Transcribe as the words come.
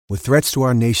With threats to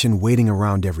our nation waiting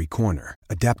around every corner,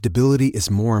 adaptability is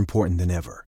more important than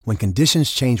ever. When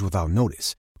conditions change without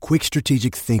notice, quick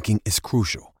strategic thinking is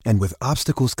crucial. And with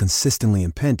obstacles consistently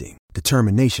impending,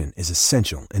 determination is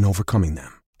essential in overcoming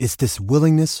them. It's this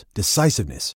willingness,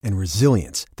 decisiveness, and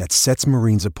resilience that sets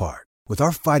Marines apart. With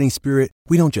our fighting spirit,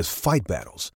 we don't just fight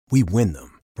battles, we win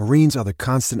them. Marines are the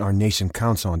constant our nation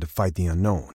counts on to fight the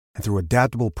unknown. And through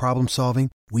adaptable problem solving,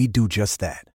 we do just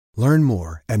that. Learn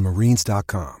more at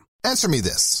marines.com. Answer me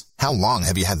this. How long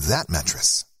have you had that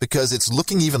mattress? Because it's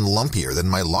looking even lumpier than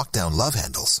my lockdown love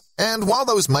handles. And while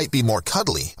those might be more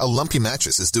cuddly, a lumpy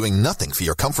mattress is doing nothing for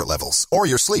your comfort levels or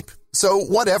your sleep. So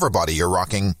whatever body you're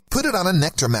rocking, put it on a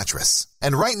Nectar mattress.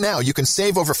 And right now you can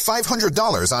save over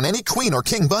 $500 on any queen or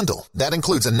king bundle. That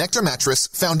includes a Nectar mattress,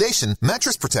 foundation,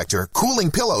 mattress protector,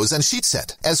 cooling pillows, and sheet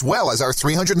set, as well as our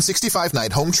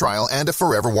 365-night home trial and a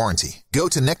forever warranty. Go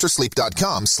to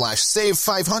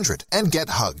nectarsleep.com/save500 and get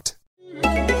hugged.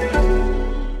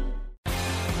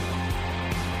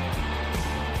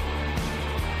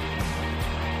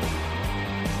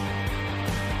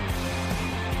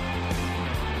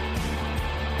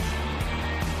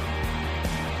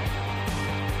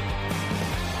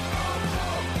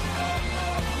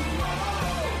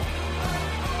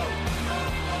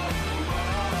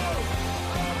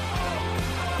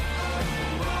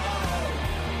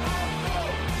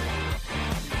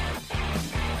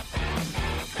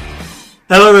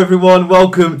 Hello everyone,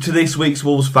 welcome to this week's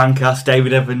Wolves Fancast.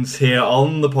 David Evans here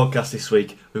on the podcast this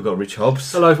week. We've got Rich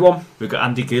Hobbs. Hello everyone. We've got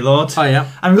Andy Gillard.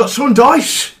 Hiya. And we've got Sean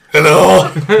Dyche.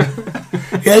 Hello.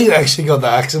 Yeah, he actually got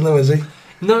that accent though, has he?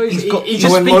 No, he just speaks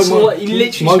like, he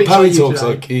literally Mike speaks Parry like talks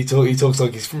like he talks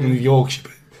like he's from New Yorkshire,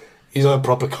 but he's like a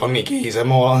proper Connie geezer.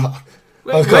 More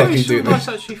like, Where is Sean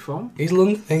Dyche actually from? He's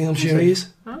London. I'm sure he is.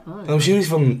 Oh, right. I'm sure he's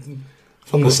from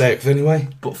the south anyway.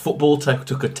 But football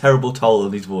took a terrible toll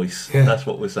on his voice. Yeah. That's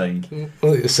what we're saying.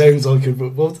 Well, it sounds like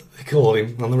what do they call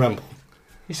him on the ramble?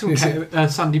 He's from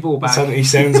Sandy Ballbag. He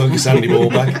sounds like a Sandy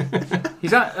Ballbag.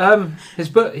 He's at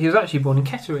he was actually born in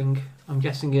Kettering. I'm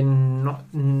guessing in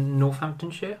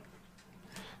Northamptonshire.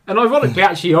 And ironically,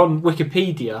 actually on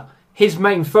Wikipedia, his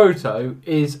main photo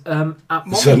is at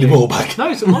Molyneux. Sandy Ballbag.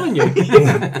 No, it's at Molyneux.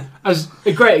 As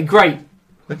a great Look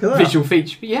at that. visual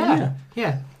feature. But yeah.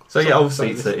 So yeah,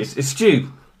 obviously it's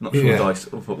Stu, not Sean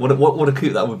Dyche. What a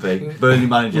coup that would be. Burnley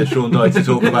manager Sean Dyche to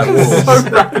talk about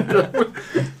Wolves.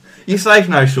 You're safe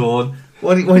now, Sean.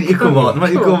 Why don't you come on? Why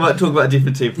don't you come on talk about a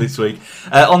different team for this week?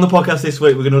 On the podcast this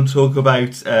week, we're going to talk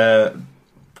about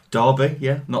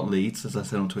Derby, not Leeds, as I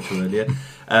said on Twitter earlier.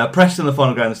 Preston, the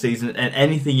final game of the season, and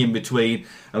anything in between.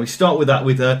 And we start with that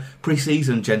with a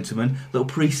pre-season, gentlemen. Little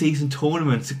pre-season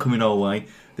tournaments are coming our way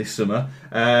this summer,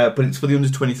 but it's for the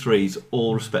under-23s.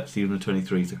 All respect to the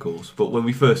under-23s, of course. But when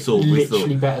we first saw, we thought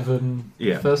literally better than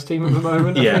first team at the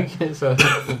moment. I think it's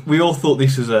we all thought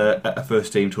this was a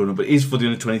first team tournament, but it is for the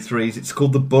under-23s. It's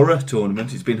called the Borough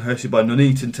Tournament. It's been hosted by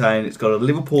Nuneaton Town. It's got a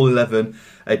Liverpool 11,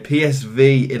 a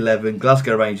PSV 11,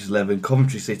 Glasgow Rangers 11,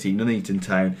 Coventry City, Nuneaton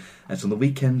Town. And it's on the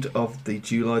weekend of the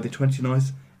July the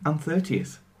 29th and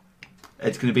 30th.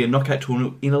 It's going to be a knockout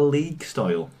tournament in a league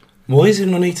style. Why is it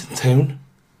Nuneaton Town?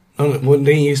 Wouldn't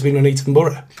it used to be Nuneaton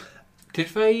Borough? Did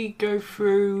they go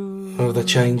through? Oh, they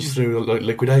changed through like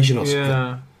liquidation or something.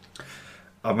 Yeah.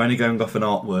 I'm only going off an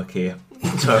artwork here.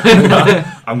 So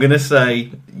I'm going to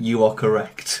say you are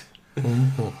correct.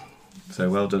 Mm-hmm. So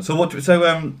well done. So what do we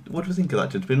think of that,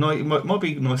 gentlemen? It might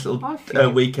be a nice little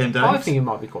weekend out. I think it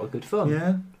might be quite good fun.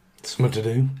 Yeah. Something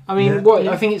to do. I mean,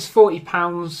 I think it's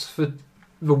 £40 for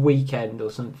the weekend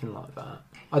or something like that.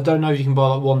 I don't know if you can buy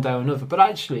like one day or another, but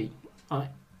actually,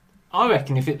 I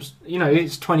reckon if it's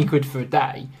it's £20 for a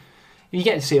day, you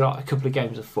get to see like a couple of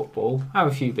games of football, have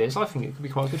a few beers. I think it could be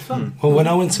quite good fun. Well, when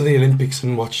I went to the Olympics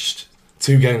and watched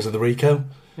 2 games of the Rico,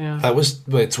 yeah, that was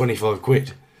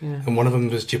 £25. Yeah. And one of them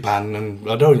was Japan, and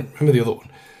I don't remember the other one.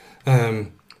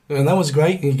 And that was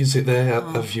great. You can sit there,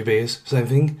 have a few beers, same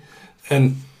thing.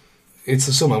 And it's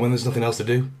the summer when there's nothing else to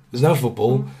do. There's no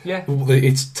football. Yeah.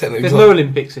 It's technically there's no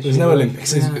Olympics. There's no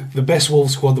Olympics. Yeah. It's the best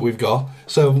Wolves squad that we've got.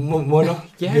 So why not?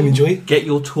 Yeah. You enjoy it. Get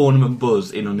your tournament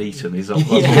buzz in Nuneaton. Is that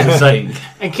what I'm saying?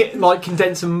 And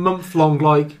condense a month-long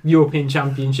European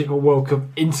Championship or World Cup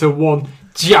into one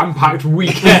jam-packed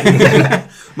weekend.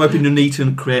 Might be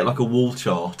Nuneaton create like a wall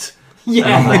chart. Yeah.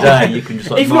 And on the day you can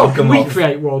just if mark not, them can we off.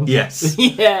 create one? Yes.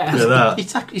 Yeah.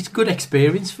 It's good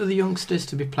experience for the youngsters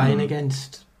to be playing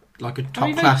against a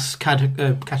top class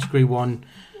category 1,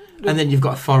 and then you've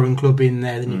got a foreign club in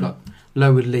there. Then you've got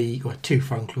lower league, or 2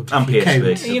 foreign clubs. And if you PSV,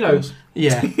 count. of You know, course.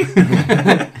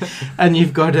 Yeah. And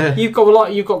you've got You've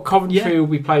got Coventry will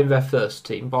be playing their first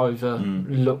team by the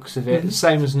looks of it,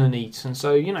 same as Nuneaton.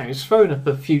 So it's thrown up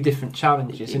a few different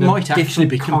challenges. It in a might actually different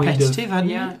be kind of- competitive, hadn't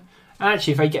yeah. it? And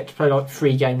actually, if they get to play like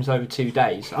 3 games over 2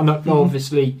 days, and they'll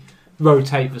obviously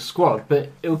rotate the squad, but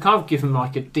it will kind of give them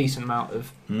like a decent amount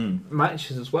of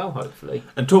matches as well, hopefully.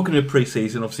 And talking of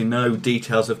pre-season, obviously no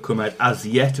details have come out as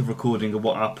yet of recording of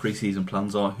what our pre-season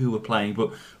plans are, who we're playing,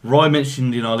 but Ryan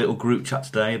mentioned in our little group chat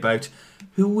today about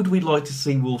who would we like to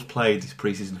see Wolves play this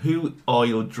pre-season. Who are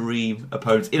your dream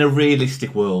opponents in a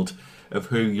realistic world of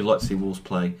who you'd like to see Wolves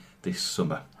play this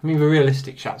summer? I mean, the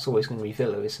realistic chat's always going to be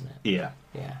Villa, isn't it? Yeah.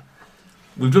 Yeah.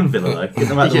 We've done Villa though, get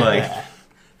them out of the way. Yeah.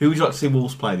 Who would you like to see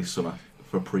Wolves play this summer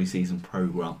for a pre-season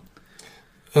programme?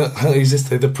 Is this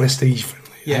the prestige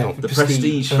friendly? Yeah. Oh. The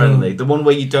prestige friendly, the one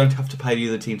where you don't have to pay the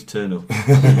other team to turn up,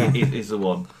 is the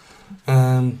one.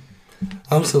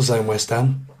 I'm still saying West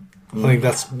Ham. I think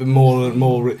that's more. I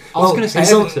was going to say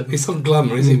Everton. It's not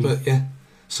glamour, is it? But yeah,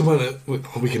 someone that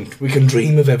we can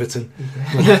dream of Everton.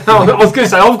 I was going to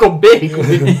say I've got big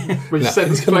with No,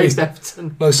 seventh it's gonna place be-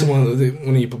 Everton. No, someone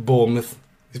when you put Bournemouth,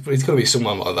 it's got to be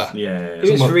someone like that. Yeah. If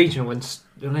it's Someone- regional,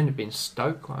 it'll end up being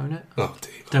Stoke, won't it? Oh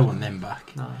dear. Don't want them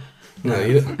back. No. No,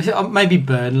 you don't. Maybe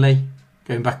Burnley,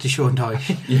 going back to Sean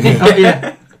Dyche. Yeah.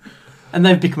 Yeah. And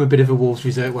they've become a bit of a Wolves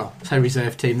reserve. Well, say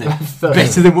reserve team. They're Third.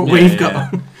 better than what Yeah, we've yeah.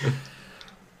 got.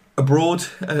 Abroad,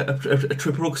 a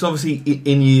trip abroad, because obviously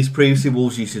in years previously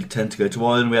Wolves used to tend to go to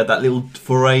Ireland. We had that little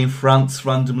foray in France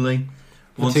randomly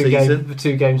one season. The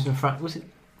 2 games in France. Was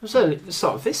it the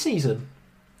start of this season?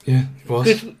 Yeah, it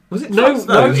was. Was it No, France?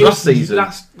 No, it was last season.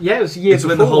 it was the year It's before.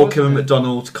 when the whole wasn't Kevin it?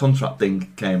 McDonald contract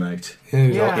thing came out. Yeah, it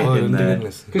was Yeah. like Ireland, In there. didn't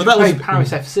it? But Because that we was- played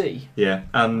Paris FC. Yeah,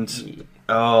 and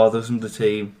there was another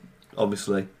team,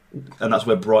 obviously, and that's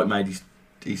where Bright made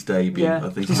his debut. Yeah. I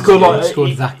think He scored like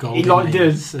Scored that goal. He didn't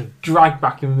did So- a drag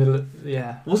back in the middle.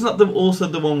 Yeah. Wasn't that also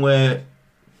the one where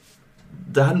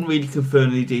they hadn't really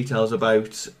confirmed any details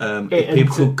about if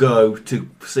people could go to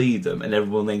see them, and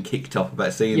everyone then kicked off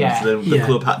about seeing Yeah. them, so the Yeah.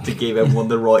 club had to give everyone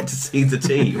the right to see the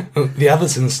team. The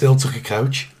Athertons still took a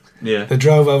coach. Yeah. They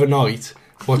drove overnight,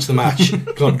 watched the match,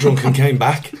 got drunk and came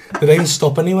back. They didn't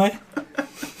stop anyway.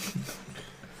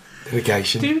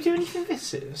 Dedication. Did we do anything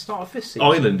start of this season?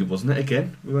 Ireland, wasn't it,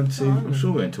 again? We went to, I'm Ireland.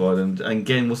 sure we went to Ireland. And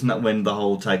again, wasn't that when the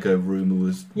whole takeover rumour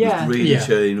was Yeah. really Yeah.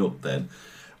 churning up then?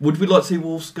 Would we like to see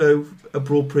Wolves go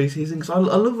abroad pre-season? Because I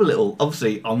love a little...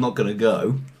 Obviously, I'm not going to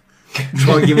go.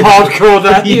 Try and give it... Hardcore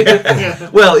then. Yeah.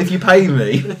 Well, if you pay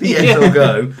me, yes, Yeah. I'll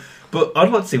go. But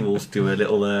I'd like to see Wolves do a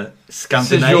little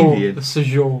Scandinavian...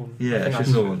 Sojourn. Yeah, I think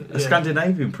Sojourn. that's- A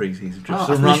Scandinavian pre-season trip. Oh,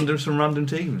 I think Some random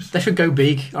teams. They should go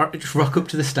big. Or just rock up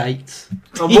to the States.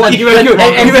 Oh, what, you reckon-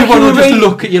 Everyone will you just reckon-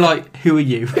 look at you like, who are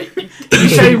you? You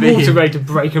say be Wolves here. are ready to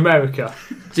break America.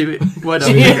 Do it. Why not?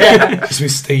 Yeah. It's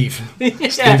with Steve. Yeah.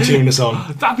 Steve tuning us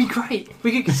on. That'd be great.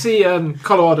 We could see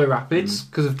Colorado Rapids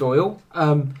because of Doyle.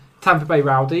 Tampa Bay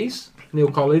Rowdies, Neil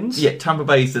Collins. Yeah, Tampa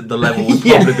Bay's at the level would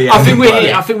Yeah, probably be... I think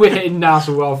anyway. we're hitting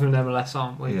NASA rather than MLS,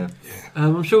 aren't we? Yeah.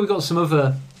 I'm sure we've got some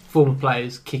other former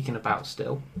players kicking about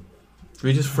still.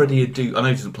 Who does Freddie Adu... I know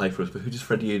he doesn't play for us, but who does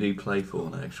Freddie Adu play for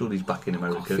now? Surely he's back in I've got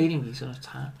a America. feeling he's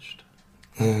unattached.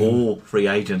 Or free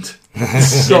agent.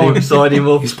 So, Sign him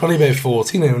up. He's probably about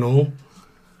 40 now and all.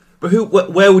 But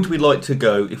where would we like to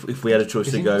go if we had a choice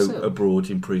Is to he go Brazil? abroad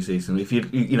in pre-season? If you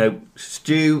know,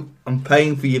 Stu, I'm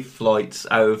paying for your flights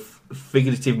out of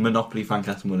figurative Monopoly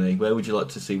Fancast money. Where would you like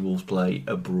to see Wolves play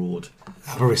abroad?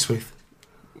 Aberystwyth.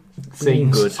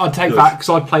 scenes. Good, I'd take good. that because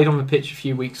I played on the pitch a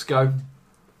few weeks ago.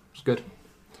 It's good.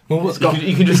 Well, what,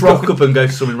 You can just rock up and go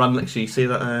to something random. Actually, you see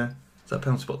that? Is that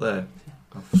penalty spot there?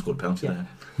 I've scored a penalty Yeah. there.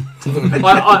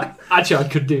 I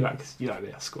could do that because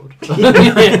I scored.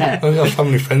 Yeah. I've got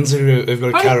family friends who've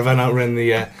got a caravan out around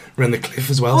the cliff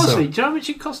as well. Honestly, So do you know how much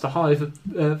it cost to hire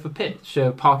for pitch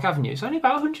Park Avenue? It's only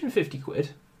about 150 quid.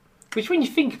 Which, when you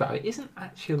think about it, isn't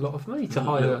actually a lot of money to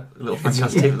hire. A little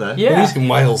fantastic there. Well, Yeah, he's in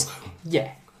Wales though,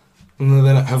 yeah, and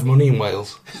they don't have money in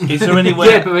Wales. Is there anywhere?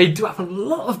 yeah. But they do have a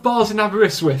lot of bars in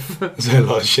Aberystwyth. There's a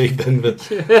lot of sheep then, but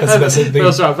that's the They thing.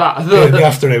 also have that. The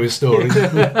after hours story. Is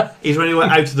there anywhere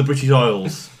out of the British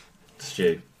Isles,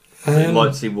 Stu? You'd Um,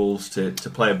 like to see Wolves to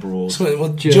play abroad? So,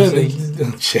 well, Jersey. Germany.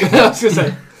 I was going to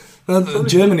say. No,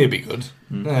 Germany would be good.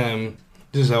 Mm.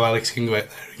 Just so Alex can go out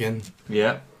there again.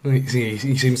 Yeah. He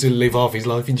seems to live half his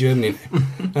life in Germany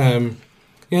now.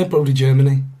 Yeah, probably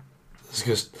Germany. It's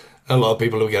just a lot of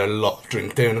people who get a lot of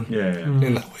drink down them Yeah.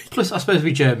 in that week. Plus, I suppose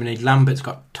with Germany, Lambert's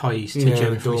got ties to Yeah,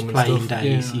 Germany from his Dortmund playing stuff.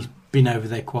 days. Yeah. He's been over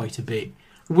there quite a bit.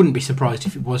 Wouldn't be surprised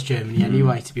if it was Germany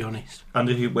anyway, to be honest. And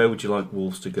where would you like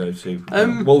Wolves to go to?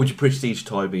 What would your prestige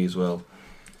tie be as well?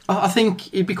 I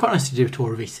think it'd be quite nice to do a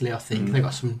tour of Italy. I think they've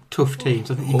got some tough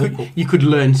teams. I think you could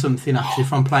learn something actually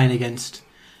from playing against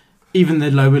even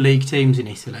the lower league teams in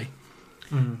Italy.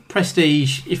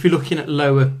 Prestige, if you're looking at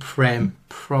lower Prem,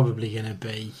 probably going to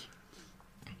be...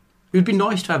 It would be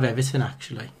nice to have Everton,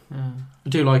 actually. I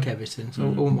do like Everton, so I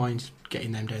wouldn't mind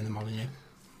getting them down the Molineux.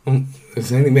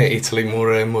 There's anything about Italy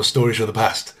more stories of the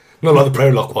past. Not like the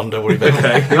Prolock one, don't worry about it.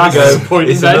 Okay, here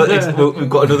we go. We've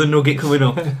got another nugget coming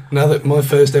up. Now that my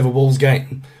first ever Wolves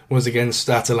game was against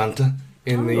Atalanta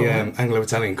in the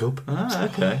Anglo-Italian Cup. Ah,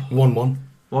 okay. 1-1.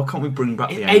 Why can't we bring back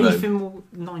the Anglo? Anything more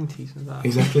 90s than that?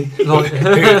 Exactly.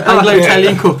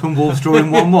 Anglo-Italian Cup and Wolves drawing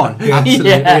 1-1. Yeah. Absolutely.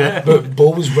 Yeah. But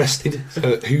ball was rested.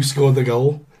 Who scored the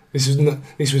goal? This was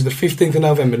the 15th of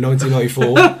November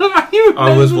 1994.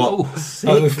 I was what?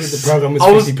 The programme was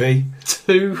 50p.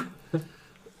 2.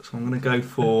 So I'm going to go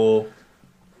for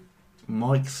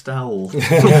Mike Stowell.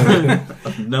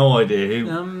 I've no idea who.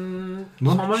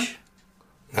 Tomo?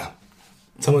 No.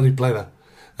 Someone did play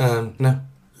that. No.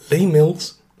 Lee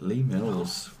Mills. Lee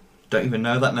Mills. Don't even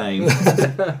know that name.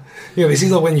 Yeah, this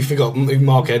is like when you forgot who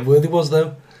Mark Edworthy was,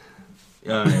 though.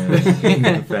 Oh, yeah.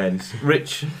 In fairness.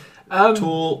 Rich.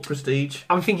 Tour, prestige.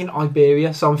 I'm thinking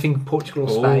Iberia, so I'm thinking Portugal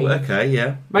or Spain. Okay,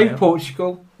 yeah. Maybe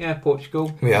Portugal. Yeah, Portugal.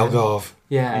 The Algarve.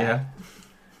 Yeah.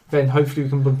 Then hopefully we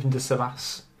can bump into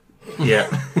Sabas. Yeah.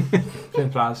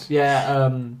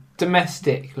 Yeah,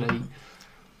 domestically.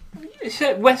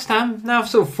 West Ham, now I've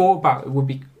sort of thought about it, would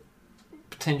be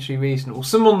potentially reasonable.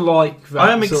 Someone like that,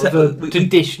 I am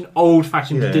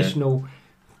old-fashioned, traditional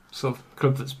sort of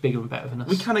club that's bigger and better than us.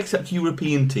 We can accept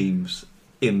European teams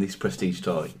in this prestige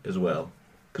tie as well,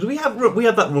 because we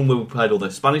had that run where we played all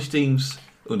those Spanish teams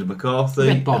under McCarthy. We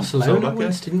had Barcelona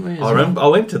once, didn't we? I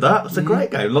went to that. It's a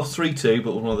great game. Lost 3-2,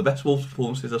 but one of the best Wolves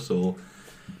performances I saw.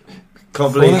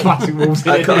 Can't believe classic Wolves.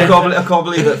 I can't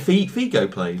believe that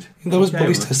Figo played. That was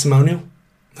Bobby's testimonial.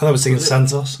 I was against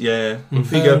Santos. Yeah,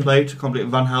 Figo played. I can't believe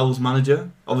Van Gaal's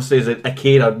manager. Obviously, as a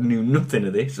kid, I knew nothing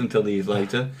of this until years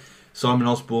later. Simon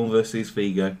Osborne versus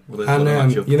Figo.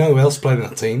 And you know who else played in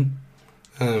that team?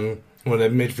 One of the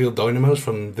midfield dynamos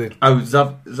from the...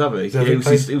 Zavi. Yeah, it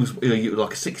was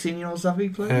like a 16-year-old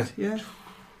Zavi played. Yeah.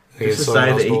 Just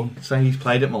to say he's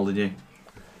played at Molineux.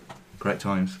 Great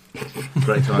times.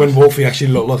 When Wolfie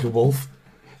actually looked like a wolf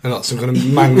and not some kind of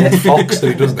mangled fox that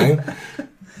he does now.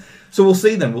 So we'll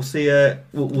see then. We'll see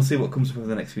what comes up over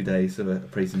the next few days of a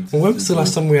pre-season. Well, when was the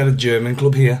last time we had a German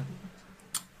club here?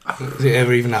 Has it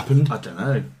ever even happened? I don't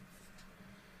know.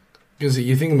 Because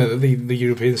you think about the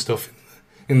European stuff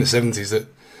in the 70s that...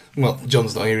 Well,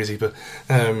 John's not here, is he? But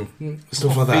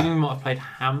stuff like that. We might have played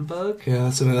Hamburg. Yeah,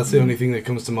 that's the only thing that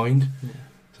comes to mind. Yeah.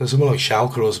 So someone like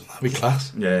Schalke or something, that'd be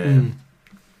class. Yeah.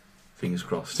 Fingers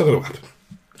crossed. It's not going to happen.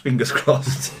 Fingers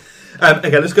crossed.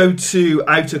 Okay, let's go to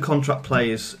outer contract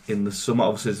players in the summer.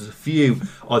 Obviously, there's a few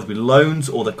either be loans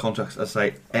or their contracts, as I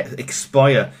say,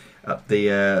 expire at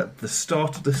the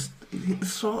start of the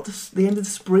end of the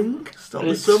spring, start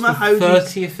of the summer. The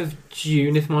 30th of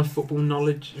June, if my football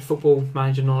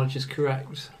manager knowledge is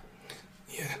correct.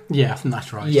 Yeah, I think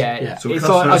that's right. Yeah. So it's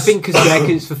like, I think because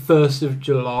it's the 1st of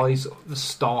July, the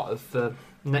start of the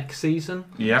next season.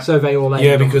 Yeah. So they all end.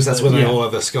 Yeah, because that's when they all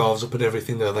have their scarves up and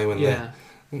everything, don't they? When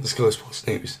the Sky Sports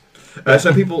News.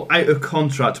 So people out of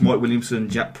contract: Mike Williamson,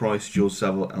 Jack Price, George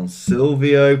Saville, and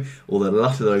Silvio. All the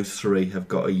latter of those three have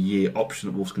got a year option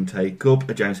that Wolves can take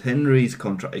up. James Henry's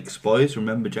contract expires.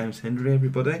 Remember James Henry,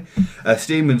 everybody.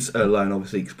 Stearman's loan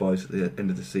obviously expires at the end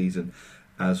of the season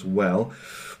as well.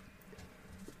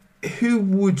 Who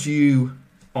would you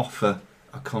offer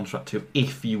a contract to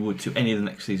if you would to any of the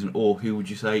next season, or who would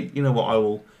you say, you know what, I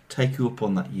will take you up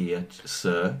on that year,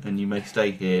 sir, and you may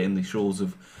stay here in the shores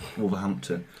of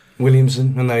Wolverhampton?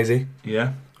 Williamson and Daisy.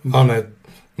 Yeah. On a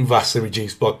vastly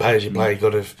reduced pay as you play,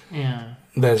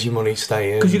 there's your money, stay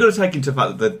here. Because you've got to take into the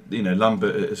fact that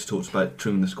Lambert has talked about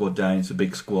trimming the squad down. It's a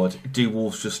big squad. Do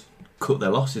Wolves just cut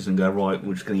their losses and go, right,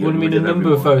 we're just going to get rid of a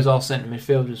number everyone? of those are centre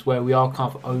midfielders where we are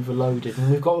kind of overloaded, and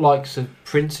we've got likes of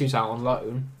Prince who's out on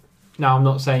loan. Now, I'm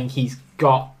not saying he's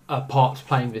got a part to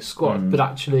play in this squad, but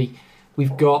actually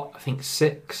we've got, I think,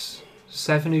 6,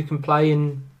 7 who can play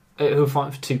in, who are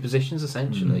fighting for 2 positions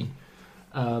essentially.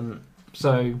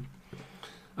 So,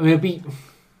 I mean,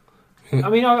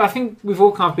 I think we've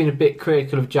all kind of been a bit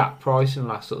critical of Jack Price in the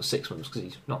last sort of 6 months because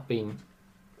he's not been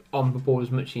on the board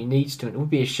as much as he needs to, and it would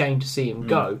be a shame to see him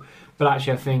go. But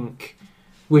actually, I think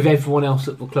with everyone else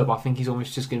at the club, I think he's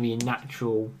almost just going to be a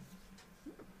natural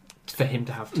for him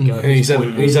to have to go. He's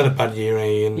had a bad year,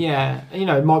 and yeah,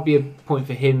 it might be a point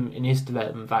for him in his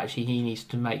development that actually he needs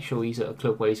to make sure he's at a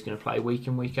club where he's going to play week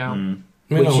in, week out.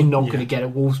 Which you're not going to get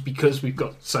at Wolves because we've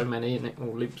got so many and it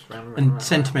all loops around. And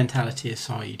sentimentality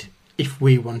aside, if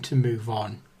we want to move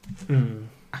on,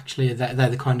 actually they're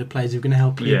the kind of players who are going to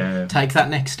help you take that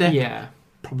next step. Yeah.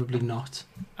 Probably not.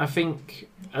 I think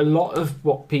a lot of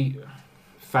what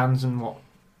fans and what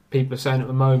people are saying at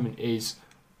the moment is,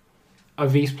 are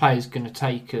these players going to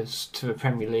take us to the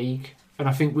Premier League? And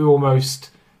I think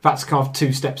that's kind of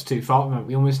 2 steps too far at the moment.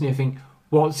 We almost need to think,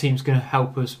 what team's going to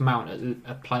help us mount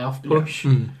a playoff push?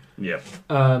 Yeah.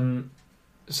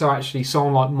 So actually,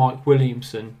 someone like Mike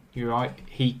Williamson, you're right,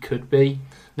 he could be.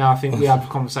 Now, I think we had a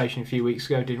conversation a few weeks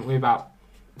ago, didn't we, about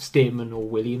Stearman or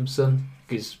Williamson,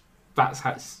 because that's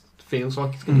how it feels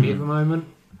like it's going to be at the moment.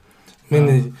 I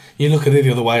mean, you look at it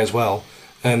the other way as well,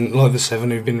 and like the 7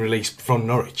 who've been released from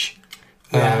Norwich,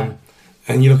 and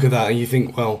you look at that and you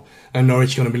think, well, and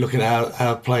Norwich are going to be looking at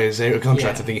our players out of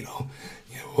contract and thinking,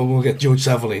 we'll get George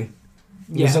Savile in.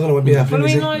 Yeah. It's not going to be happening,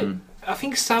 is it? I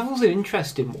think Savile's an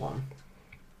interesting one.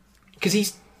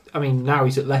 Because now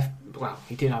he's at left. Well,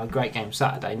 he didn't have a great game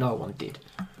Saturday. No one did.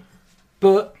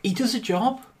 But he does a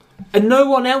job. And no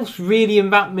one else really in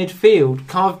that midfield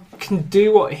can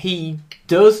do what he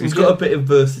does. He's got a bit of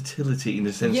versatility in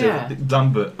the sense that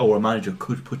Lambert or a manager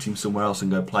could put him somewhere else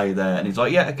and go play there. And he's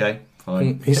like, yeah, okay,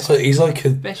 fine. He's like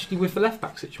especially with the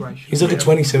left-back situation. He's like a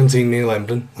 2017 Neil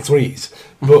Embden. That's what he is.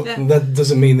 But that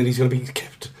doesn't mean that he's going to be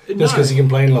kept. Just because he can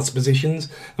play in lots of positions.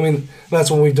 I mean, that's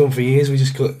what we've done for years. We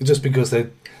just because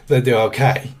they do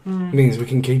okay means we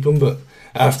can keep them. But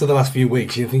after the last few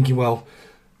weeks, you're thinking, well,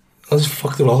 I just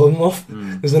fucked a lot of them off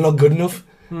because they're not good enough.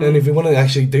 And if we want to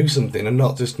actually do something and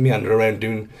not just meander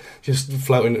around just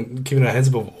floating and keeping our heads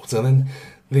above water, then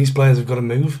these players have got to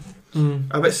move.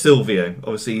 I bet Silvio,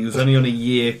 obviously, he was only on a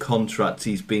year contract.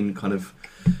 He's been kind of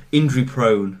injury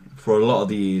prone for a lot of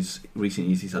the recent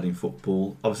years he's had in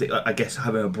football. Obviously, I guess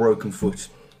having a broken foot,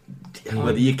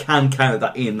 whether you can count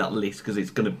that in that list because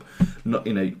it's going to not,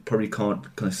 probably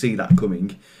can't kind of see that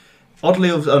coming.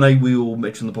 Oddly, I know we all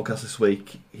mentioned on the podcast this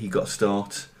week, he got a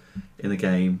start in the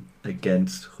game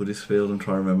against Huddersfield. I'm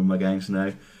trying to remember my games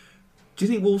now. Do you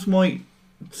think Wolves might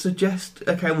suggest,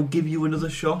 okay, we'll give you another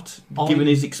shot, given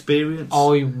his experience?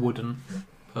 I wouldn't,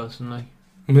 personally.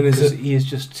 Because he is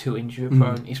just too injury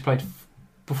prone. He's played,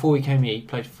 before he came here, he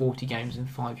played 40 games in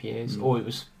 5 years, or it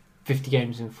was 50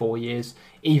 games in 4 years.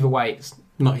 Either way, it's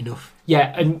not enough.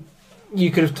 Yeah, and I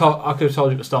could have told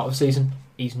you at the start of the season,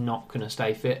 he's not going to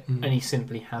stay fit, and he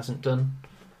simply hasn't done.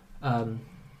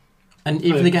 And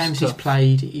even the games he's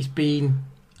played, he's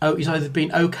either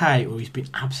been okay or he's been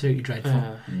absolutely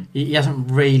dreadful. He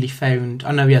hasn't really found.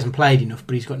 I know he hasn't played enough,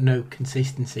 but he's got no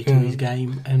consistency to his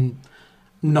game, and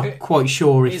not quite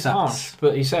sure if that's. Harsh,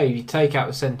 but you say if you take out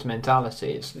the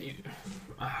sentimentality,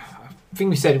 I think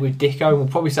we said it with Dicko, and we'll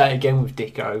probably say it again with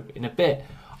Dicko in a bit.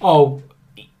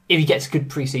 If he gets a good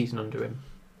pre-season under him,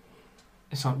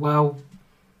 it's like, well,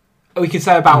 we could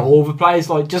say about all the players,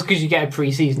 like, just because you get a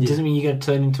pre-season doesn't mean you're going to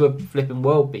turn into a flipping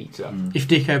world beater. If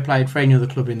Dicko played for any other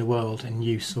club in the world and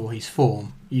you saw his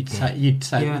form, you'd say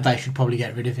that they should probably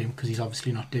get rid of him because he's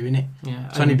obviously not doing it. Yeah,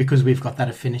 it's only because we've got that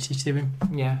affinity to him.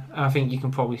 Yeah, I think you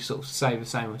can probably sort of say the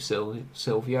same with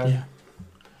Silvio. Yeah.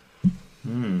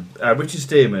 Richard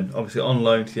Stearman, obviously on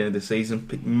loan to the end of the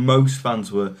season. Most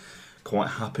fans were quite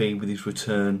happy with his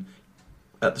return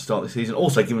at the start of the season.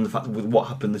 Also, given the fact that with what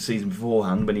happened the season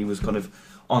beforehand, when he was kind of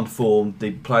on form, the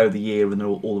Player of the Year, and then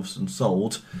all of a sudden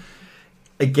sold.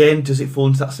 Again, does it fall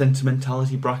into that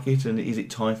sentimentality bracket? And is it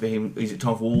time for him? Is it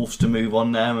time for Wolves to move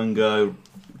on now and go,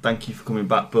 thank you for coming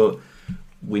back, but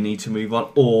we need to move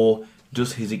on? Or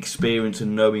does his experience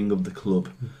and knowing of the club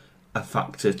a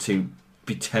factor to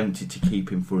be tempted to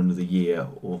keep him for another year,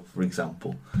 or for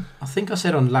example? I think I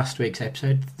said on last week's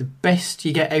episode, the best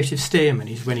you get out of Stearman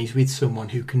is when he's with someone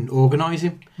who can organise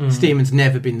him. Stearman's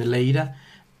never been the leader,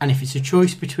 and if it's a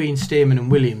choice between Stearman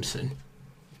and Williamson,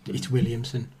 it's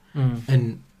Williamson.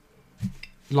 And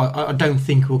like, I don't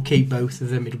think we'll keep both of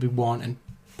them. It'll be one and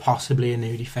possibly a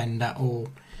new defender, or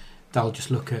they'll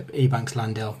just look at Ebanks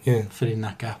Landell filling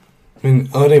that gap. I mean,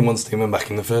 I didn't want Stearman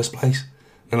back in the first place.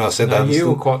 And I said that.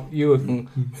 You were.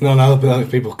 No,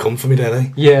 but people come for me, don't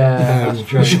they? Yeah, that's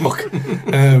true. Shock.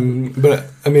 But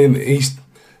I mean,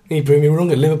 he proved me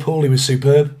wrong at Liverpool. He was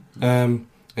superb.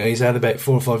 He's had about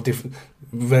 4 or 5 different,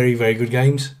 very, very good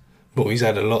games. But he's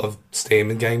had a lot of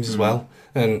Stearman games as well.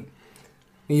 And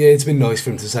yeah, it's been nice for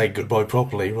him to say goodbye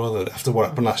properly, rather than after what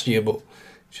happened last year. But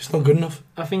it's just not good enough.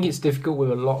 I think it's difficult with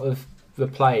a lot of the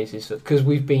players is because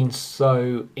we've been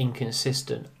so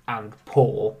inconsistent and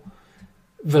poor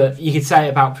that you could say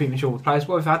about pretty much all the players.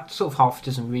 Well, we've had sort of half a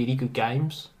dozen really good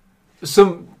games.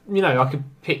 Some, I could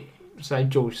pick, say,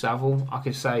 George Saville. I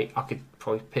could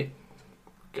probably pick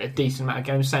a decent amount of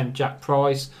games. Same with Jack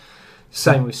Price.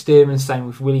 Same with Stearman. Same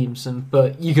with Williamson.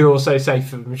 But you could also say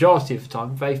for the majority of the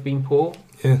time they've been poor.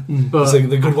 Yeah, but so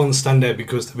the good ones stand out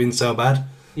because they've been so bad.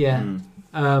 Yeah,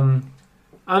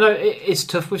 I know it's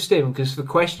tough with Stearman because the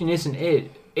question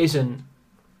isn't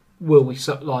will we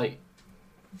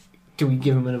do we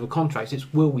give him another contract?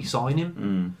 It's will we sign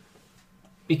him?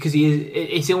 Because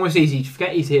it's almost easy to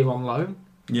forget he's here on loan.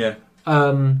 Yeah.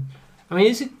 I mean,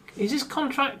 is his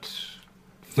contract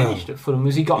finished at Fulham?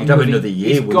 Has he got another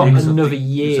year? He's got another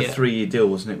year. It was a 3-year deal,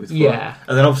 wasn't it, with Fulham? Yeah.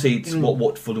 And then obviously it's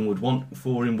what Fulham would want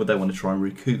for him. Would they want to try and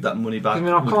recoup that money back? I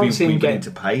mean, I can't see him getting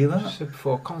to pay that. I said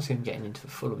before, I can't see him getting into the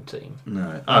Fulham team.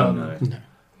 No.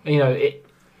 No.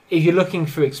 If you're looking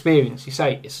for experience, you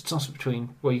say it's a toss-up between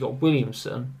you got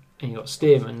Williamson and you got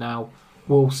Stearman. Now,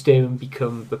 will Stearman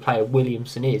become the player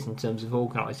Williamson is in terms of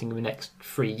organising in the next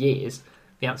 3 years?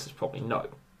 The answer is probably no.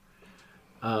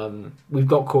 We've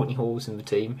got Courtney Halls in the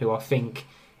team, who I think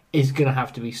is going to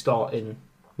have to be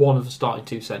one of the starting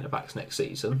 2 centre-backs next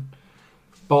season.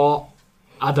 But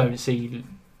I don't see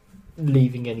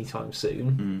leaving anytime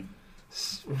soon.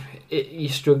 You're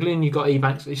struggling. You've got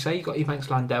Ebanks. You've got Ebanks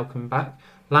Landale coming back.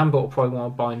 Lambert will probably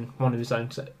want to buy one of his own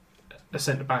a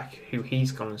centre-back who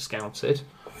he's gone and scouted.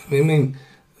 I mean,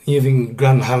 you think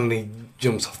Grant Hanley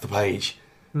jumps off the page,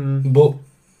 but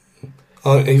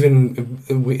even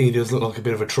he does look like a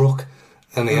bit of a truck,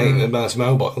 and he ain't the most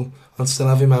mobile. I'd still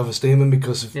have him over Stearman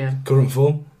because of current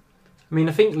form. I mean,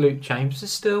 I think Luke James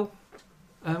is still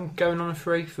going on a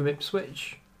free from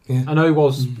Ipswich. Yeah. I know he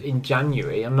was in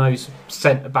January. I know he's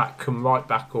centre back, come right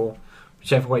back, or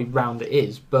whichever way round it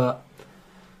is. But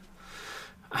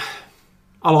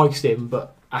I like Stearman,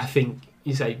 but I think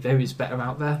you say there is better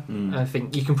out there. I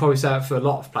think you can probably say that for a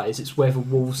lot of players. It's whether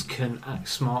Wolves can act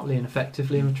smartly and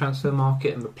effectively in the transfer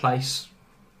market and replace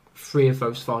 3 of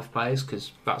those 5 players,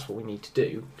 because that's what we need to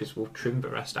do, because we'll trim the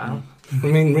rest out. I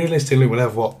mean, realistically, we'll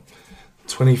have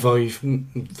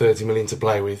 25-30 million to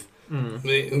play with.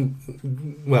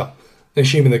 Well,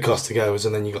 assuming the cost to go,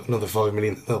 and then you've got another 5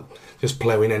 million that they'll just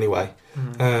plough in anyway.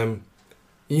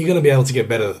 You're going to be able to get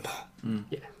better than that.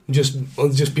 Yeah.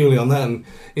 Just purely on that, and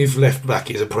if left back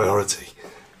is a priority.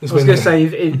 I was going to say,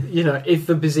 if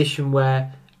the position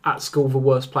where at school the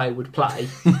worst player would play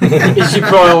is your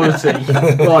priority,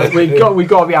 right? We've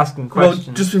got to be asking questions.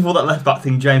 Well, just before that left back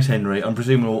thing, James Henry, I'm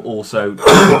presuming we'll also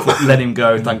let him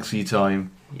go. Thanks for your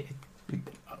time.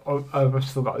 I've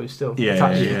forgot who's still.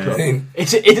 Yeah.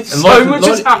 It's so much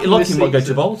has happened. He might go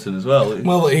to Bolton as well.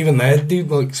 Well, even there,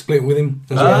 do split with him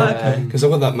as well. Because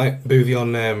I've got that mate Boothie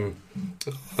on.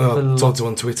 Talked to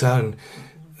on Twitter, and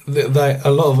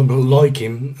a lot of them like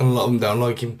him, and a lot of them don't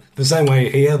like him. The same way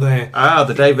here,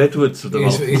 the Dave Edwards of the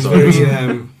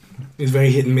he's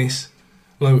very hit and miss.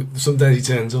 Like some days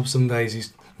he turns up, some days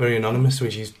he's very anonymous,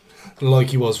 which is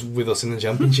like he was with us in the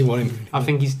Championship. I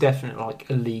think he's definitely like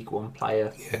a League One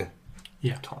player.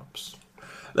 Yeah. Tops.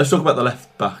 Let's talk about the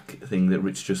left back thing that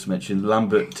Rich just mentioned.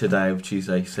 Lambert today,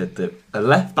 Tuesday, said that a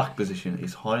left back position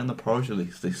is high on the priority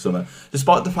list this summer,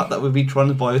 despite the fact that we've been trying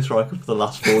to buy a striker for the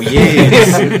last 4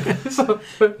 years.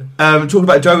 Talking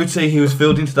about Doherty, he was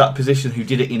filled into that position, who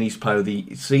did it in his player of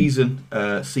the season.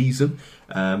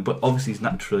 But obviously he's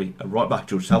naturally a right back.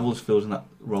 George Saville's filled in that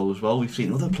role as well. We've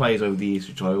seen other players over the years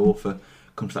which Iorfa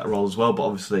come to that role as well, but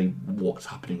obviously what's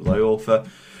happening with Iorfa.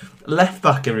 Left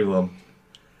back, everyone.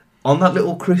 On that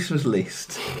little Christmas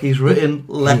list, he's written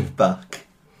left back.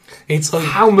 It's like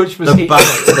how much was the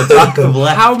back of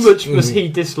left. How much was he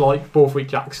dislike Borthwick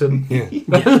Jackson? Yeah.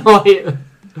 I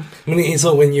mean, it's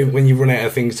like when you run out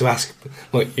of things to ask,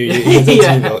 like you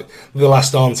like the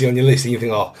last auntie on your list, and you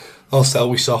think, I'll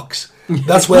settle with socks.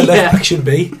 That's where left back should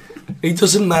be. It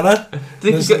doesn't matter.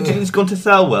 Do you think it's gone to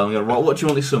Thelwell and go, right, what do you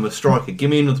want this summer? Striker, give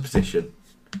me another position.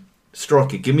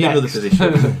 Striker, give me another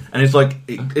position. And it's like,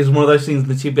 it's one of those things in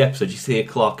the TV episode, you see a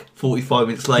clock 45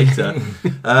 minutes later,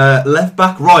 left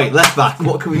back, right, left back,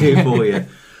 what can we do for you?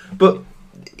 But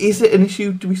is it an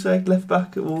issue, do we say, left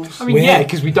back at Wolves? I mean,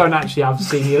 because we don't actually have a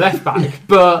senior left back,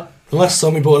 but the last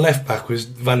time we bought a left back was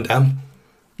Van Dam.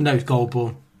 No, it's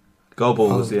Goldborn.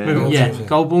 Goldborn was,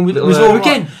 Goldborn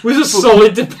was a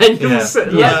solid, dependable left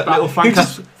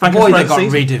back. Why they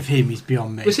got rid of him is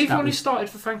beyond me. Was he the one who started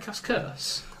for Fancast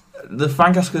Curse? The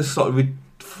Fancast Curse started with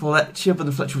Fletcher, but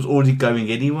the Fletcher was already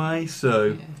going anyway,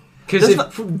 so... Because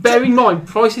bear in mind,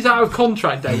 Price is out of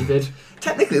contract, David.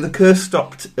 Technically, the Curse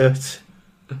stopped at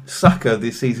Saka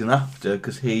the season after,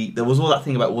 because there was all that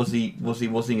thing about was he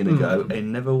going to go, and he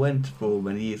never went for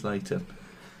many years later.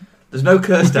 There's no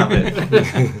curse, damn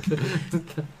it.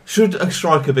 Should a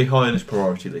striker be high on his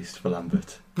priority list for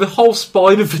Lambert? The whole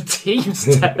spine of the team's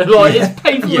it's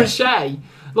paper mache.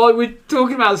 Like, we're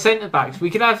talking about the centre backs. We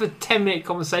could have a 10-minute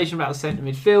conversation about centre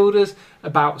midfielders,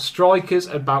 about strikers,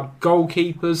 about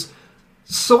goalkeepers.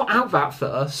 Sort out that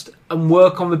first and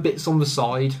work on the bits on the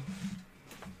side.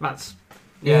 That's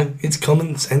it's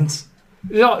common sense.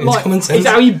 It's common sense. It's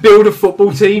how you build a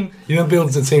football team. You don't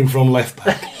build a team from left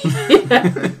back.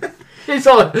 It's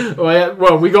like,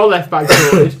 well, we got left back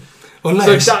sorted.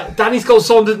 Unless, so Danny's got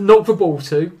someone to knock the ball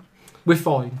to. We're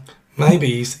fine.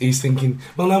 Maybe he's thinking,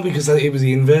 well, no, because it was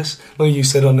the inverse. Like you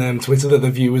said on Twitter that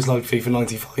the view was like FIFA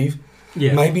 95.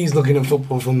 Yeah. Maybe he's looking at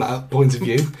football from that point of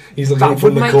view. He's looking at it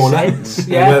from the corner. Sense,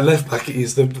 yeah. Where left back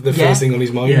is the first thing on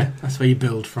his mind. Yeah, that's where you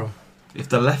build from. If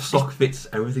the left sock fits,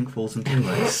 everything falls into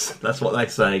place. That's what they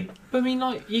say. But I mean,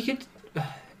 like, you could...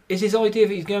 Is his idea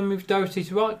that he's going to move Doherty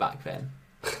to right back then?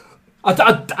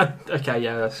 Okay,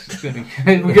 yeah, that's going to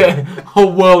be... We're getting a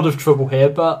whole world of trouble here,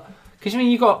 but... Because, I mean,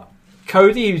 you've got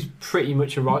Cody, who's pretty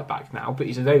much a right back now, but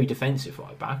he's a very defensive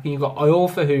right back. And you've got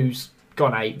Iorfa, who's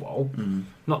gone AWOL.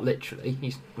 Not literally,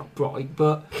 he's not bright,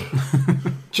 but...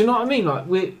 Do you know what I mean? Like,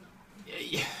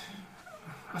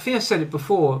 I think I said it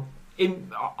before...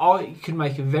 I could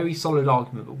make a very solid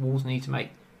argument that Wolves need to make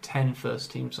 10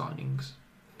 first-team signings.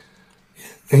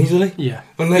 Easily? Yeah.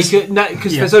 Because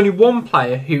there's only one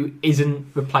player who isn't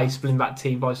replaceable in that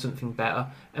team by something better,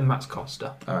 and that's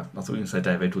Costa. I thought you were going to say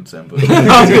Dave Edwards then, but...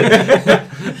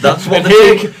 that's what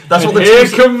here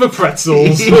come the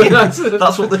pretzels.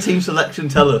 That's what the team selection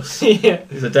tell us. Yeah.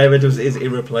 Is that Dave Edwards is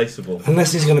irreplaceable.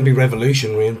 Unless he's going to be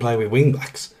revolutionary and play with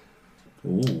wing-backs.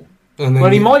 Ooh.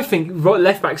 Well, he might think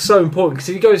left back's so important because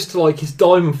if he goes to like his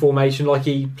diamond formation, like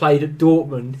he played at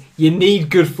Dortmund, you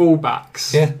need good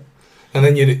fullbacks. Yeah, and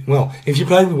then if you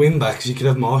play with wing backs, you could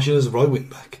have Marshall as a right wing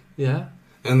back. Yeah,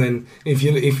 and then if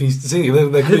he's they're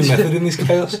good method in this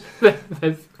chaos. They're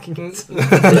thinking outside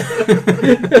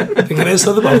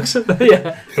the box.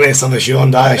 Yeah, it's on the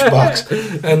Sean Dyche box.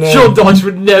 And Sean Dyche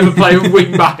would never play with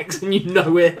wing backs, and you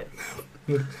know it.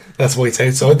 That's why it's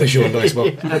outside the Sean Dyche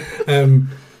box. Yeah.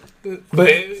 But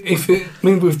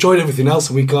we've tried everything else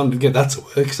and we can't get that to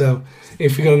work. So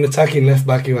if we've got an attacking left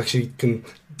back who actually can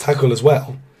tackle as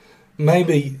well,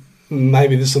 maybe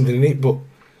there's something in it. But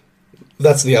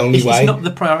that's the only way. It's not the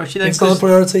priority. Then, it's not a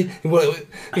priority.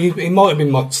 He might have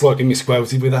been slightly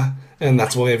misquoted with that, and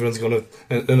that's why everyone's got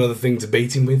another thing to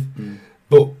beat him with.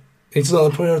 But it's not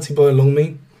a priority by a long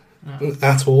mean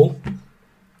at all.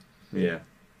 Yeah,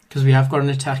 because we have got an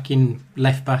attacking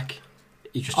left back.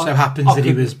 It just so happens that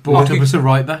he was brought up as a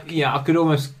right back. Yeah, I could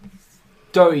almost...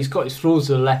 Doherty's got his flaws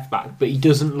as a left back, but he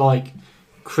doesn't, like,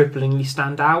 cripplingly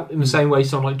stand out in the same way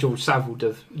someone like George Saville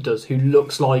does, who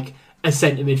looks like a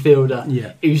centre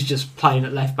midfielder who's just playing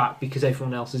at left back because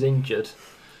everyone else is injured.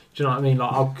 Do you know what I mean?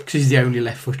 Like, because he's the only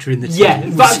left footer in the team. Yeah,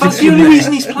 that's the only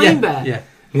reason he's playing there.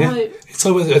 Yeah. Like, it's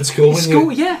always at school.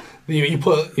 You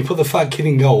put the fat kid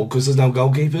in goal because there's no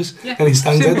goalkeepers, and he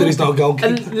stands out that he's not a goalkeeper.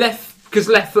 And because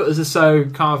left footers are so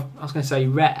kind of, I was going to say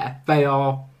rare, they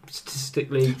are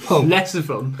statistically less of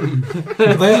them. They're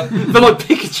like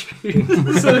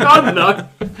Pikachu. So, I don't know.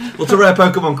 What's a rare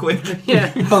Pokemon quick?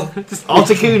 Yeah.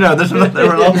 Articuno. There's an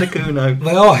Articuno.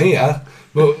 They are here,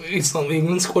 but it's not the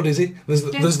England squad, is it?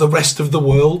 There's the rest of the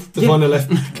world to find a left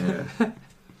back. Yeah.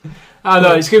 I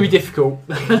know, it's going to be difficult.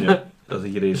 Yeah, I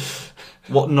think it is.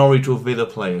 What Norwich or Villa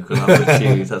player could have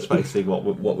choose? That's basically what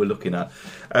we're looking at.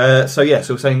 So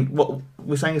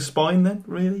we're saying a spine then,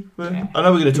 really. Yeah. I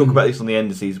know we're going to talk about this on the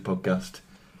end of season podcast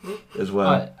as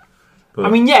well. I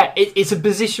mean, it's a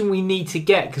position we need to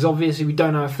get because obviously we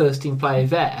don't have a first team player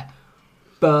there.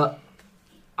 But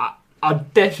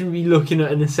I'd definitely be looking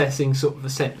at and assessing sort of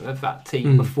the centre of that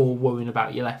team before worrying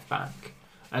about your left back,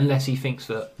 unless he thinks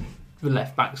that the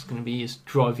left back's going to be his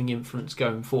driving influence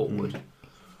going forward.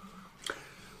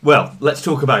 Well, let's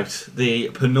talk about the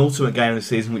penultimate game of the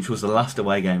season, which was the last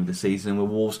away game of the season, where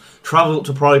Wolves travelled up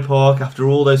to Pride Park after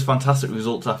all those fantastic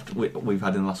results we've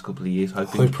had in the last couple of years.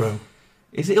 iPro.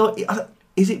 Is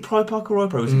it Pride Park or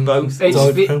iPro? Is it both?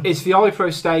 It's the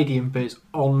iPro Stadium, but it's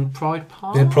on Pride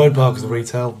Park. Yeah, Pride Park is the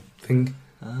retail thing.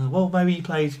 Well, maybe you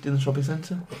played in the shopping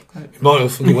centre. Might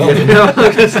have fucking well. At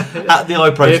the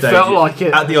iPro Stadium. It felt like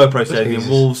it. At the iPro Stadium,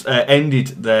 Wolves ended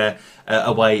their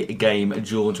away game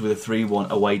jaunt with a 3-1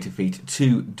 away defeat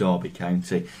to Derby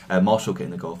County. Marshall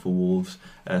getting the goal for Wolves.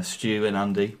 Stu and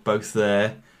Andy both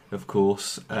there, of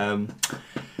course.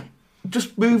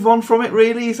 just move on from it,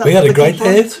 really? Is that We had the a great key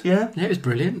point? date. Yeah, it was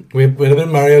brilliant. We had a bit of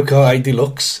Mario Kart 8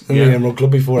 Deluxe in the Emerald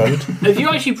Club beforehand. Have you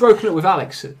actually broken up with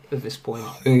Alex at this point?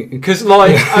 Because,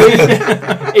 like,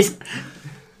 it's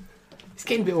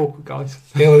getting a bit awkward, guys.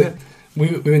 Yeah, well, we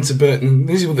went to Burton.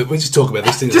 We just talk about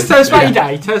this, didn't Just we? tell us about your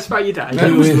day. Tell us about your day.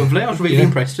 It was lovely. I was really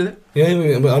impressed with it. Yeah,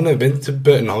 I've never been to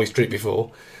Burton High Street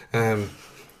before. And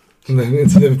then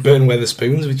into the Burton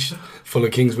Weatherspoons, which full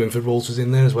of Kings Winford Waltz was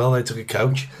in there as well. They took a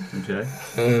coach. Okay.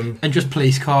 And just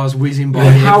police cars whizzing by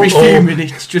Yeah. every few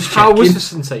minutes. Just How was checking. the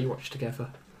sunset you watched together?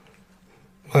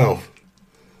 Well,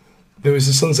 there was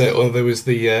the sunset, or there was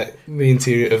the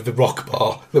interior of the rock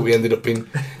bar that we ended up in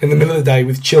the middle of the day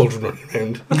with children running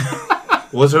around.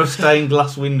 Was there a stained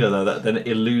glass window though that then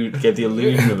gave the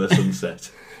illusion of a sunset?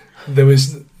 There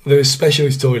was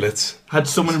specialist toilets. Had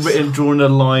someone drawn a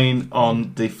line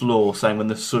on the floor saying when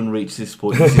the sun reaches this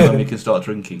point, this is when we can start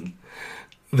drinking?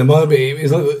 There might be.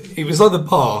 It was like the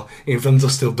bar in From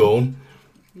Dusk Till Dawn.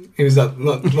 It was that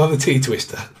not the tea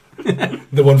twister,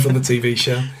 the one from the TV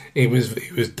show. It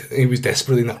was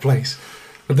desperate in that place.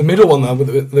 But the middle one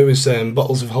there was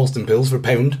bottles of Holston pills for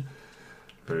 £1.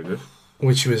 Very good.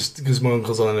 Which was because my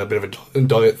uncle's on a bit of a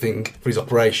diet thing for his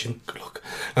operation. Good luck.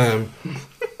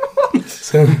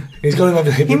 So he's got to have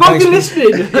a hip. He might be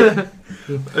listening.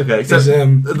 Okay, so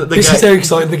this is how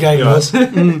excited the game was.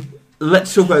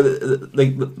 Let's talk about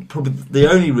probably the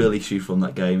only real issue from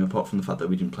that game, apart from the fact that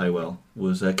we didn't play well,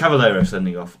 was Cavallero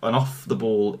sending off an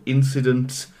off-the-ball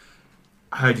incident.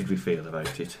 How did we feel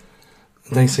about it?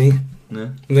 They see.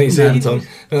 No? They see at the time.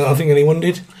 I think anyone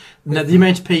did. No, the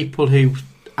amount of people who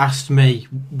asked me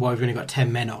why we've only got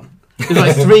 10 men on. There's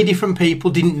like 3 different people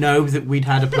didn't know that we'd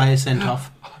had a player sent off.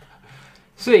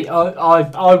 See,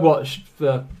 I watched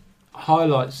the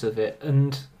highlights of it,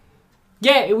 and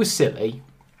yeah, it was silly,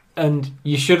 and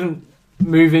you shouldn't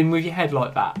move in with your head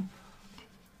like that.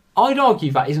 I'd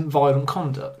argue that isn't violent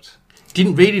conduct.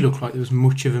 Didn't really look like there was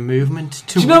much of a movement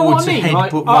towards Do you know what I mean? a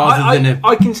Like, headbutt rather than a...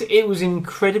 I can see it was an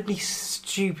incredibly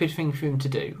stupid thing for him to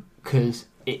do, because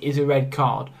it is a red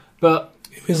card, but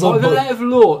It was by like the letter of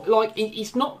law, like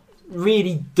it's not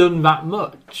really done that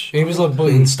much. It was like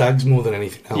butting stags more than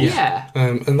anything else. Yeah.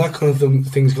 And that kind of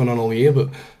thing's gone on all year, but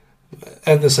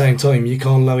at the same time, you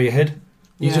can't lower your head.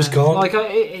 You just can't. Like,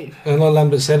 and like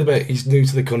Lambert said about he's new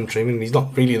to the country. I mean, he's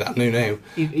not really that new now.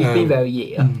 he's been there a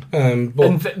year. But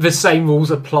And the same rules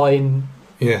apply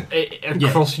yeah,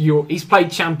 across Europe. He's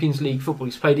played Champions League football.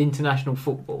 He's played international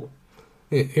football.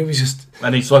 it was just...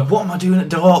 And he's like, what am I doing at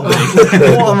Derby?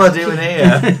 What am I doing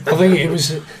here? I think it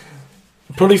was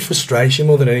probably frustration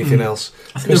more than anything else.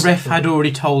 I think the ref had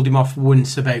already told him off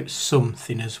once about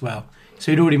something as well.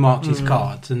 So he'd already marked his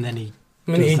cards, and then he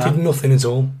did nothing at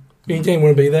all. He didn't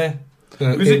want to be there.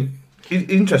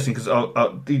 It's interesting because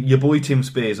your boy Tim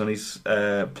Spears on his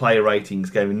player ratings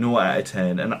gave him 0 out of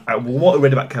 10. And what I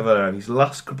read about Cavallero, his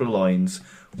last couple of lines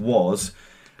was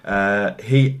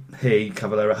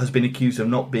Cavallero has been accused of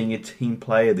not being a team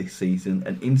player this season.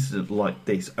 An incident like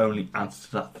this only adds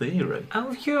to that theory. Out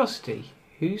of curiosity,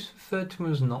 who's referred to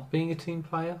him as not being a team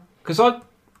player? Because I've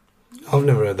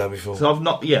never heard that before. So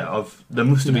there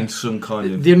must have been some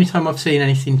kind of... The only time I've seen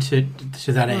anything to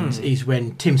that end is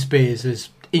when Tim Spears has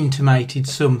intimated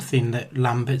something that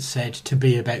Lambert said to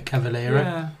be about Cavallero.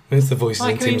 yeah, It's the voices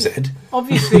in Tim's head.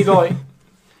 obviously,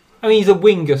 he's a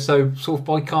winger, so sort of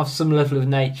by kind of some level of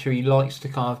nature, he likes to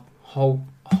kind of hold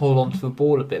on to the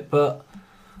ball a bit. But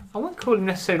I wouldn't call him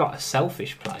necessarily like a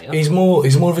selfish player. He's more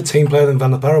of a team player than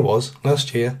Van der Parra was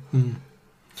last year.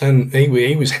 And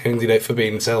he was hounded out for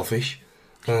being selfish.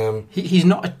 He's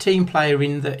not a team player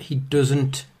in that he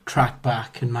doesn't track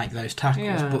back and make those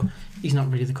tackles, but he's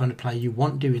not really the kind of player you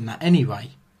want doing that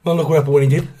anyway. Well, look what happened when he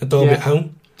did at Derby at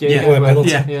home.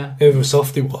 Penalty. However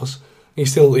soft it was, he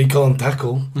can't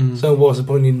tackle. So what's the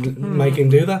point in making him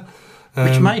do that?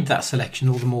 Which made that selection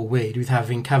all the more weird with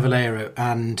having Cavallero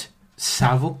and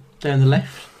Saville down the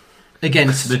left.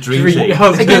 Against the dream team.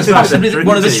 Against possibly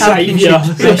one of the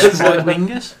championship's best right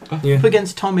wingers. Yeah. Up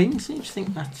against Tom Ince, I just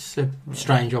think that's a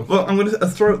strange one. Well, I'm going to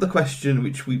throw out the question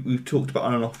which we've talked about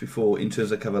on and off before in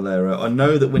terms of Cavallero. I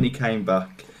know that when he came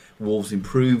back, Wolves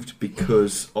improved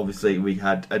because obviously we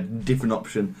had a different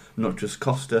option, not just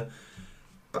Costa.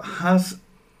 But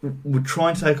we're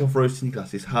trying to take off rose-tinted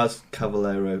glasses. Has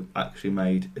Cavallero actually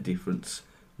made a difference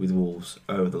with Wolves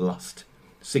over the last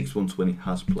 6 months when he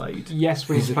has played? Yes,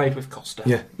 when he's played with Costa.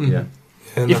 Yeah. Yeah.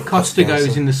 If Costa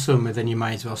goes in the summer, then you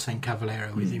may as well send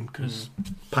Cavallero with him because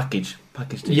package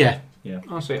team. Yeah.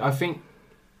 Honestly, I think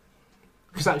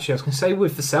because actually I was going to say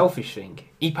with the selfish thing,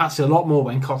 he passes a lot more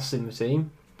when Costa's in the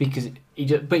team because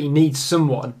he needs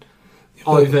someone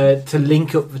either to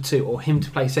link up the two or him to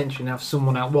play central and have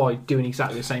someone out wide doing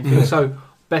exactly the same thing. Yeah. So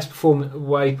best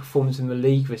performance in the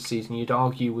league this season, you'd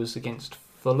argue, was against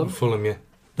Fulham. Fulham, yeah.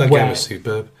 That game was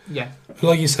superb. Yeah.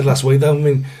 Like you said last week, though, I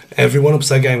mean, everyone ups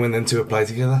that game when them two are play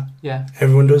together. Yeah.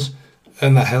 Everyone does,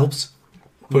 and that helps.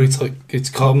 But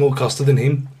it's more Costa than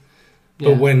him.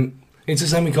 But when it's the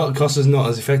same with Costa's not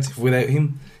as effective without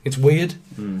him. It's weird.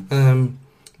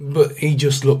 But he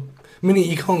just looked. I mean,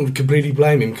 you can't completely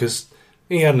blame him because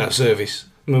he had no service.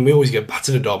 I mean, we always get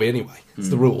battered at Derby anyway. It's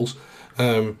the rules.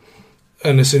 And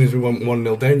as soon as we went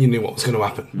 1-0 down, you knew what was going to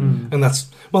happen. And that's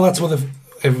what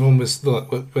everyone was like.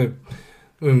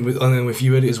 And then if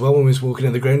you heard it as well when we was walking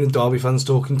at the ground and Derby fans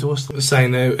talking to us,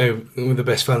 saying how we're the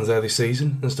best fans there this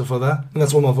season and stuff like that. And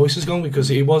that's why my voice has gone,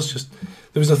 because it was just,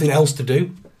 there was nothing else to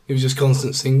do. It was just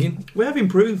constant singing. We have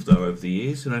improved though over the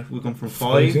years. You know, we've gone from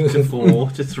 5 to 4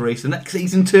 to 3. So next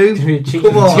season 2.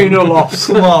 Come on, 2-0 loss.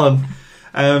 Come on.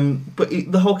 But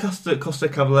the whole Costa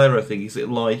Caballero thing, is it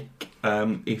like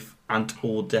if Ant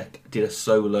or Deck did a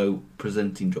solo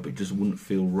presenting job, it just wouldn't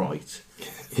feel right?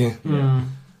 Yeah.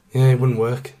 Yeah, it wouldn't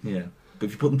work. Yeah, but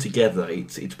if you put them together,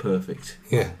 it's perfect.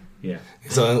 Yeah. Yeah.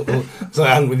 It's like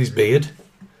Ant with his beard.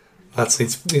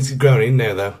 It's growing in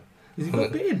now though. Has he got a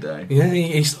beard though? Yeah,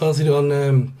 he started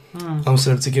on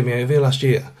Amsterdam to get me out of here last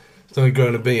year. Started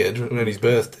growing a beard on his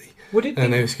birthday. Would it?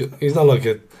 And he's not like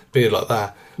a beard like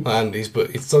that, like Andy's, but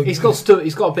it's like He's got a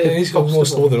bit. Yeah, he's got more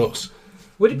stubble than us.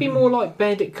 Would it be more like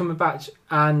Benedict Cumberbatch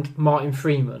and Martin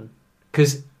Freeman?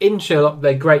 Because in Sherlock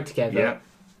they're great together. Yeah.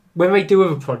 When they do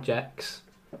other projects,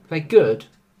 they're good,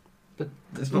 but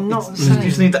It's not the you same.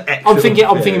 just need the extra. I'm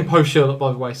thinking post Sherlock,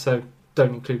 by the way, so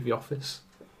don't include The Office.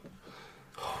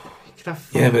 You could have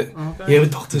fun.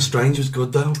 But Doctor Strange was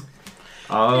good though.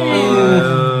 It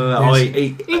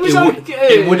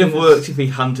would have worked if he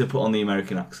hadn't to put on the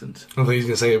American accent. I thought he was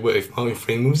going to say it would if Martin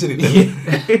Freeman was in it. Then.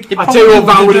 I tell you what,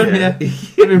 that would have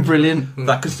it'd been brilliant.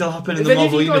 That could still happen in Have the any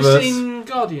of Marvel you guys universe. seen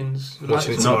Guardians?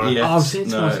 Watching it Not tomorrow. yet. Oh, I've seen it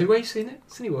No. twice. Where you seen it?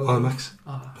 Cineworld. IMAX.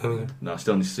 Ah. No, I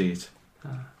still need to see it.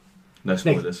 No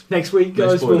spoilers. Next week, No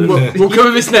guys. spoilers. We'll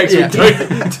cover this next Yeah.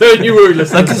 week. Turn your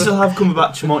rulers. They could still have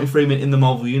Cumberbatch and Martin Freeman in the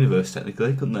Marvel universe,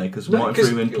 technically, couldn't they? Because Martin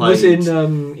Freeman played in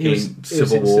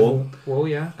Civil War. War,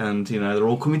 yeah. And, you know, they're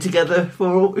all coming together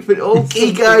for if it all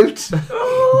geek out.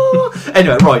 Oh.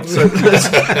 Anyway, right, so let's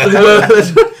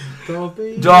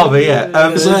Derby, yeah.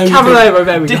 Caballero,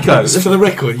 there we go. Dicko. For the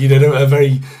record, you know, a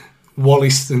very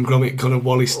Wallace and Gromit kind of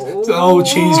Wallace. Oh,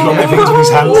 cheese Gromit things with his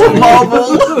hands.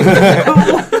 Marvel.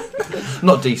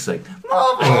 Not DC.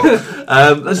 Marvel.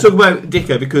 Let's talk about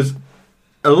Dicko, because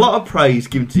a lot of praise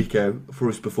given to Dicko for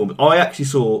his performance. I actually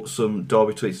saw some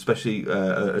Derby tweets, especially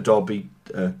a Derby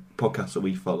podcast that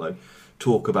we follow,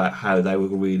 talk about how they were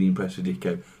really impressed with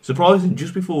Dicko. Surprising,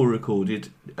 just before we recorded,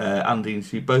 Andy and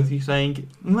Steve, both of you saying,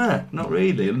 nah, not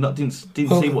really. Didn't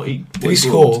see what he. Did he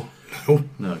score?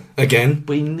 No. Again?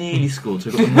 But he nearly scored,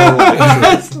 so he got the moral victory.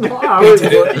 That's not how it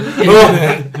works.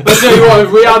 I'll tell you what,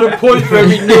 if we had a point for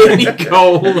every nearly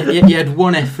goal. He had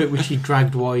one effort which he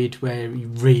dragged wide where he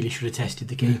really should have tested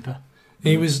the keeper.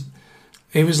 He was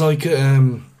like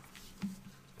at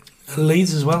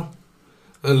Leeds as well.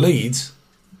 At Leeds,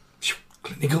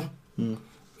 clinical.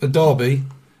 At Derby,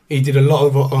 he did a lot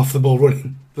of off the ball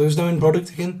running. There was no end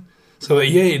product again. So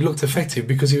yeah, it looked effective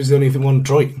because he was the only one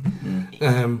trying.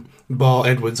 Bar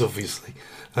Edwards, obviously.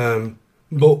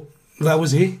 But that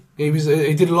was it.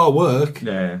 He did a lot of work.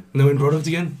 Yeah. No end product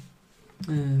again.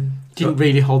 Didn't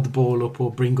really hold the ball up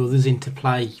or bring others into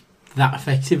play that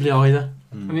effectively either.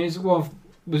 I mean,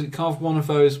 was it kind of one of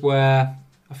those where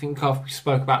I think kind of we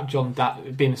spoke about John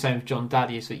being the same as John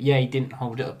Daddy, is that he didn't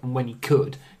hold it up, and when he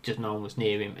could, just no one was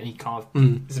near him, and he kind of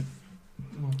it's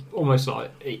almost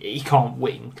like he can't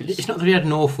win. Cause it's not that he had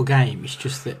an awful game, it's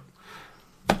just that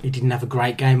he didn't have a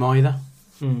great game either.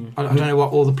 I don't know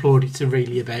what all the plaudits are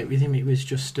really about with him. It was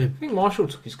just I think Marshall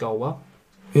took his goal well.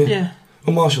 Yeah.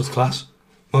 Well, Marshall's class.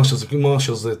 Marshall's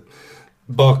the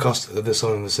Bar Costa of the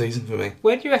sign of the season for me.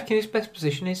 Where do you reckon his best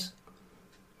position is?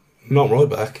 Not right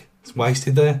back. It's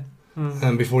wasted there.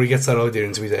 Before he gets that idea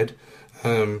into his head.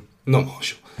 Not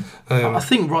Marshall. I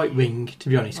think right wing, to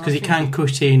be honest, because he can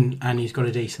cut in and he's got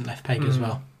a decent left peg as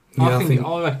well. Yeah,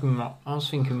 I was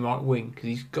thinking right wing because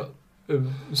he's got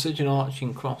such an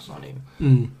arching cross on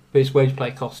him. But it's where you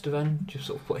play Costa then, just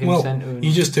sort of put him centre. And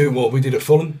you just do what we did at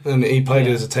Fulham, and he played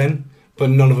it as a 10, but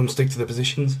none of them stick to their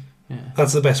positions. Yeah.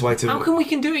 That's the best way to. How come we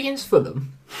can do it against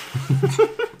Fulham?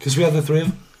 Because we have the three of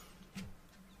them.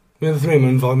 We have the three of them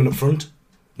environment up front,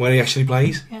 where he actually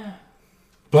plays. Yeah.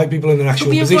 Play people in their actual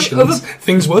we have, like, positions,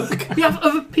 things work. We have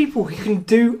other people who can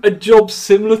do a job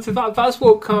similar to that. That's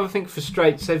what kind of I think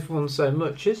frustrates everyone so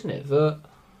much, isn't it? That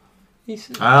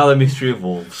the mystery of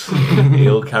Wolves.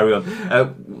 He'll carry on.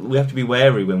 We have to be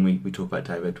wary when we talk about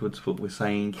Dave Edwards, but we're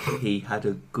saying he had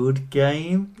a good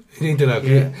game. He did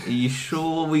okay. Yeah. Are you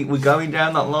sure we're going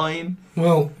down that line?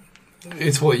 Well,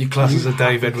 it's what you class as a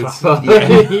Dave Edwards.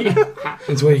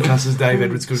 It's what you class as Dave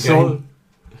Edwards' good game.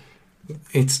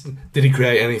 Did he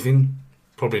create anything?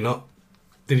 Probably not.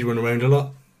 Did he run around a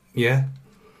lot? Yeah.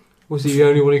 Was he the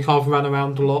only one who kind of ran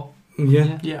around a lot?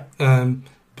 Yeah.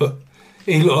 But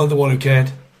he looked like the one who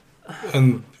cared.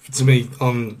 And to me,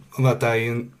 on that day,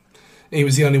 and he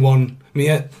was the only one. I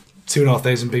mean,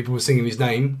 2,500 people were singing his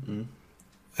name,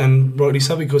 and rightly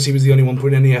so, because he was the only one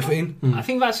putting any effort in. I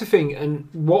think that's the thing, and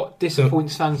what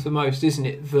disappoints fans the most, isn't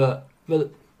it? That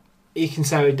he can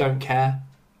say they don't care.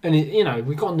 And,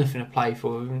 we've got nothing to play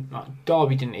for. Like,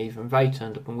 Derby didn't even. They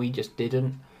turned up and we just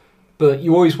didn't. But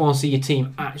you always want to see your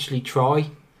team actually try.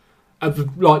 At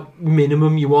the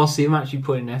minimum, you want to see them actually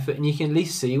put in effort. And you can at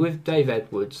least see with Dave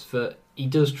Edwards that he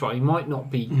does try. He might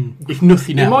not be... If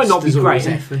nothing else, he might not be great.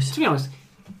 Effort. To be honest,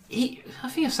 I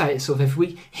think I say it sort of every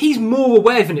week. He's more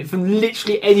aware than it from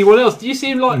literally anyone else. Did you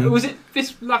see him, was it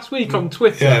this last week on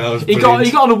Twitter? Yeah, that was brilliant.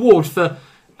 He got an award for...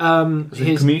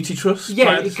 his community trust?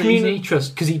 Yeah, community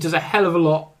trust, because he does a hell of a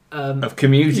lot of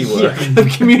community work. Yeah, of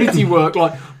community work,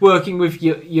 like working with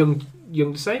young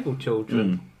disabled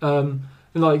children. And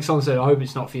like someone said, I hope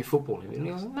it's not for your footballing. And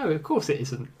I was like, no, of course it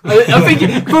isn't. I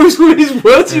think most of his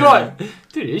words, you're like,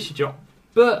 dude, it's your job.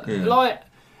 But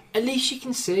at least you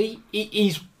can see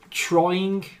he's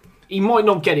trying. He might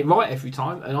not get it right every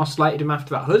time, and I slated him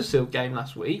after that Huddersfield game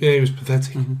last week. Yeah, he was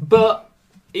pathetic. But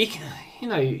he can,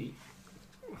 I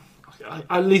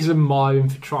at least admire him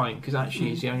for trying, because actually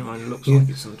he's the only one who looks like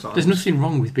it sometimes. There's nothing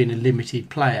wrong with being a limited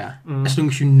player as long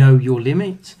as you know your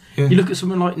limits. You look at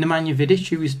someone like Nemanja Vidic,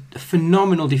 who is a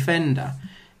phenomenal defender.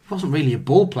 He wasn't really a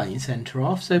ball playing centre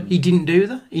half, so he didn't do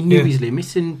that. He knew his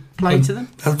limits and played to them.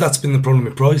 That's been the problem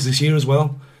with Price this year as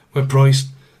well. Where Price,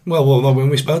 when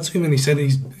we spoke to him and he said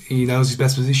he knows his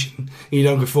best position, he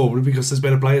don't go forward because there's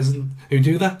better players who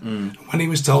do that. When he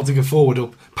was told to go forward,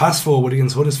 pass forward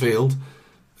against Huddersfield,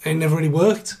 it never really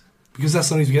worked, because that's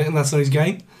not his game. That's not his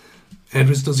game.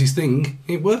 Edwards does his thing,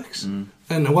 it works.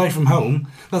 And away from home,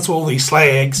 that's what all these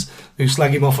slags who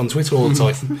slag him off on Twitter all the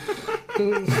time.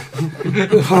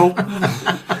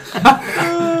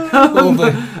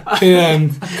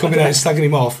 Coming out and slagging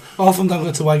him off. Half of them don't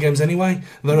go to away games anyway.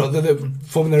 They're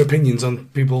forming their opinions on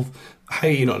people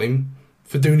hating on him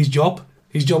for doing his job.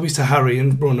 His job is to harry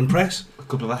and run and press. A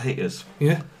couple of haters.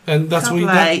 Yeah, and that's what he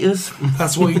did.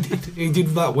 That's what he did. He did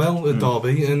that well at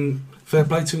Derby, and fair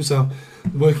play to him. So,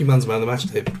 working man's man of the match,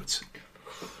 David.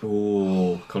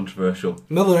 Oh, controversial.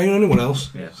 No, there ain't anyone else.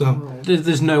 Yeah. So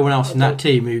there's no one else in that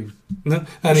team who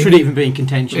and should even be in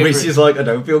contention. Reece is like, I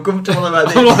don't feel comfortable about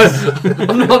this.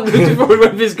 I'm not looking forward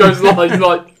when this goes live.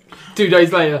 Like 2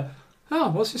 days later,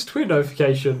 what's this tweet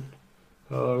notification?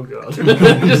 Oh god.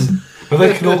 Well,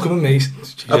 they can all come at me.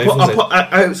 I put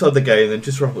outside the game then,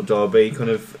 just to wrap up Derby, kind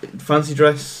of fancy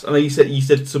dress. I know you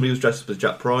said somebody was dressed up as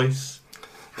Jack Price.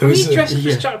 He dressed up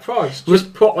as Jack Price.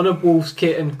 Just put on a Wolves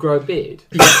kit and grow a beard.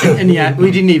 And he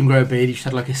didn't even grow a beard. He just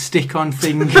had like a stick-on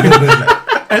thing.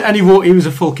 And he was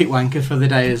a full kit wanker for the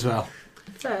day as well.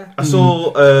 Fair. I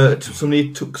saw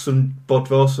somebody took some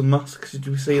bodvils and masks. Did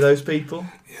you see those people?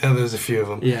 Yeah, there's a few of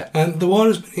them. Yeah, and there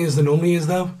weren't as many as there normally is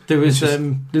though. There was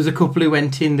a couple who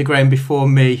went in the ground before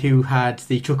me who had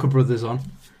the Tucker brothers on.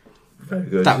 Very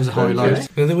good. That was a highlight.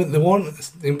 Yeah, there weren't no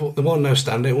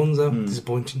standout ones though.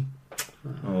 Disappointing.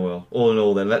 Oh well. All in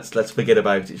all, then let's forget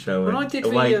about it, shall we? When I did the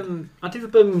Birmingham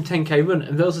 10k run,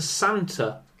 and there was a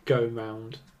Santa going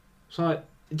round. So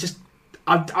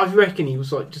I reckon he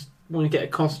was like just want to get a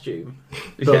costume.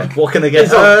 Yeah. What can I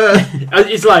get?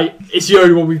 It's like it's the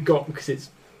only one we've got because it's.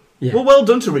 Yeah. Well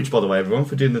done to Rich, by the way, everyone,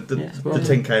 for doing the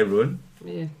 10k run.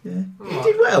 Yeah. You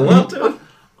did well done.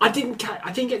 I didn't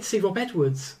get to see Rob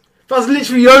Edwards. That's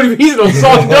literally the only reason I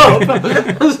signed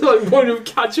up. I was like wanting to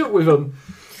catch up with him.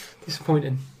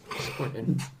 Disappointing.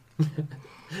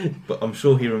 But I'm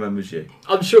sure he remembers you.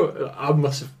 I'm sure I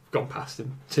must have gone past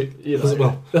him too.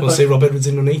 Well, we'll see Rob Edwards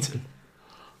in Nuneaton.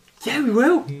 Yeah, we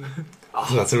will.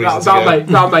 So that's a reason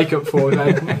that'll make up for it.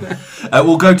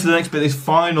 We'll go to the next bit, this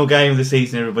final game of the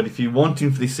season, everybody. If you're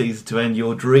wanting for this season to end,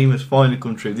 your dream has finally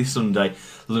come true. This Sunday,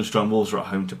 lunchtime Wolves are at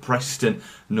home to Preston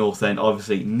North End.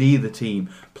 Obviously, neither team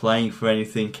playing for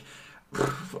anything.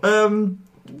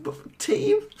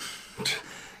 Team?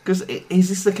 Because is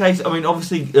this the case? I mean,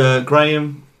 obviously,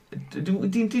 Graham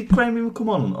Did Graham even come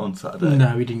on Saturday?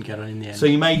 No, he didn't get on in the end. So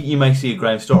you may see a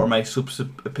Graham start or may sub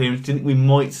appearance. Do you think we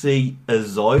might see a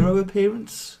Zyro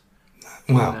appearance?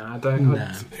 Well, No, I don't. No.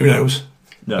 who knows?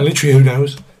 No. Literally, who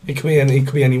knows? It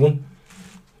could be anyone.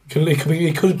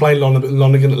 He could play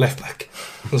Lonergan at left back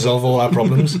and solve all our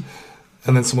problems,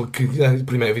 and then someone could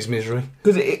put him out of his misery.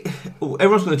 Because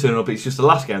everyone's going to turn up. It's just the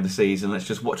last game of the season. Let's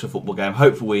just watch a football game.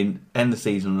 Hopefully, win, end the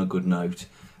season on a good note,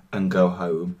 and go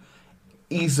home.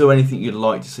 Is there anything you'd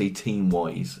like to see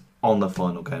team-wise on the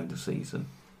final game of the season?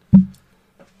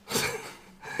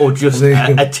 Or just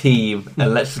a team,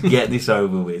 and let's get this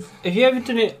over with? Have you ever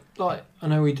done it like, I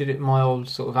know we did it in my old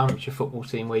sort of amateur football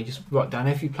team, where you just write down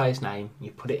every player's name,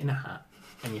 you put it in a hat,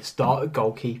 and you start at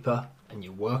goalkeeper, and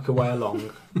you work your way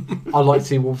along. I'd like to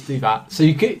see Wolves do that. So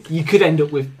you could end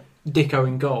up with Dicko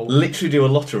in goal. Literally do a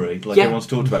lottery, like everyone's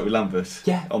talked about with Lambert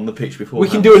on the pitch before. We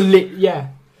can do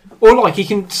or like he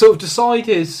can sort of decide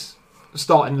his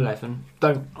starting 11.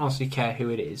 Don't honestly care who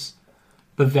it is,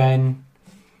 but then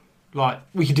like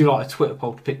we could do like a Twitter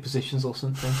poll to pick positions or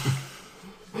something.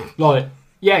 Like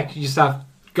could you just have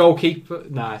goalkeeper?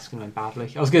 Nah, it's going to end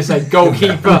badly. I was going to say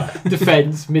goalkeeper,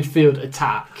 defence, midfield,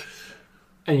 attack,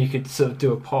 and you could sort of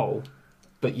do a poll,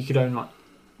 but you could only like.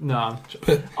 No,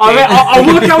 I'll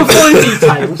work out the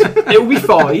details. It will be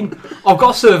fine. I've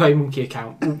got a Survey Monkey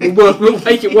account. We'll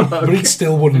make it work. But it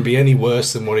still wouldn't be any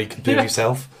worse than what he could do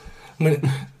himself. I mean,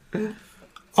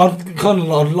 I'd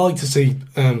like to see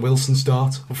Wilson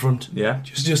start up front. Yeah,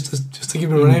 just to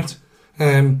give him a run out,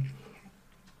 and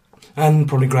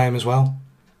probably Graham as well.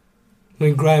 I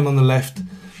mean, Graham on the left,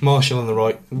 Marshall on the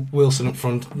right, Wilson up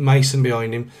front, Mason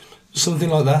behind him,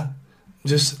 something like that.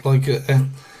 Just like a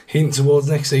hint towards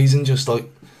next season, just like,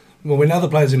 well, we know the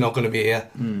players are not going to be here.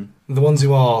 The ones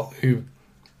who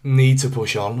need to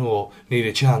push on or need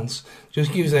a chance,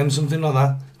 just gives them something like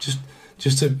that.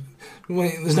 Just to,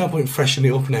 well, there's no point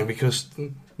freshening it up now because,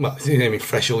 well, it's going to be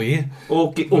fresh all year.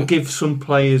 Or give some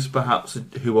players perhaps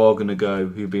who are going to go,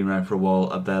 who've been around for a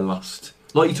while, at their last.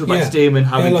 Like you talk about Stearman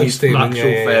having his actual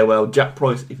farewell. Jack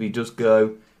Price, if he does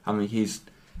go, having his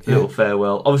little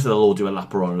farewell. Obviously, they'll all do a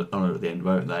lap on it at the end,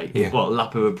 won't they? Yeah. Well, a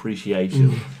lap of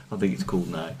appreciation, I think it's called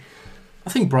now.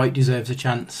 I think Bright deserves a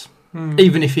chance,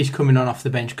 even if he's coming on off the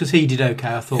bench, because he did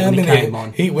okay, I thought, when he came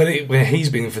on. Where he's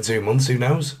been for 2 months, who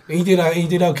knows? He did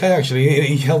okay, actually.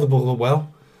 He held the ball up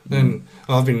well. And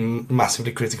I've been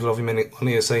massively critical of him on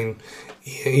here, saying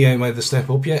he ain't made the step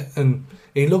up yet. And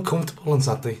he looked comfortable on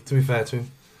Saturday, to be fair to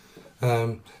him.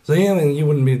 So, I mean, you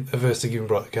wouldn't be averse to giving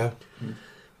Bright a go.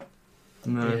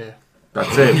 No. Yeah.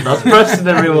 That's it. That's Preston,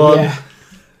 everyone. Yeah.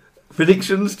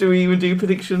 Predictions? Do we even do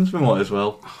predictions? We might as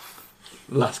well.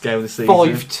 Last game of the season.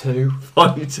 5-2.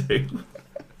 5-2.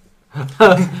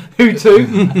 Who to?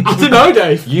 I don't know,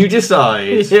 Dave. You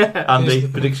decide. Yeah. Andy,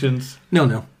 predictions?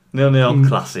 0-0. 0-0,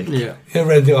 classic. Yeah. Yeah,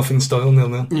 read it off in style,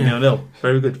 0-0. 0-0.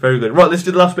 Very good, very good. Right, let's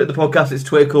do the last bit of the podcast. It's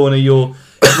Twitter Corner. Your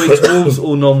tweets, Wolves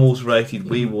or non-Wolves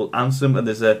rated, we will answer them. And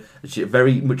there's actually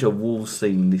very much a Wolves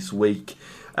theme this week.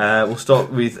 We'll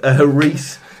start with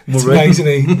Reece Murray. It's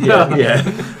amazing, yeah.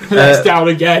 Let's down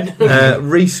again.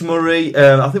 Reece Murray.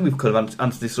 I think we've kind of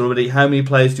answered this already. How many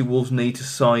players do Wolves need to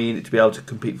sign to be able to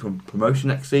compete for promotion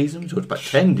next season? We talked about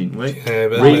 10, didn't we?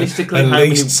 Realistically, at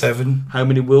least 7. How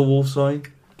many will Wolves sign?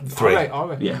 3. I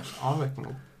reckon. Yeah. I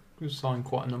reckon we'll sign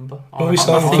quite a number. Well, we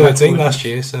signed 13 last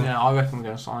year, so. Yeah, I reckon we're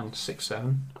going to sign 6,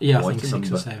 7. Yeah, I Quite think a 6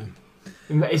 or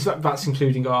number. 7. That's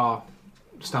including our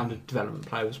standard development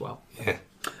player as well. Yeah.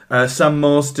 Sam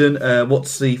Marsden,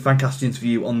 what's the Fancastian's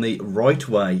view on the right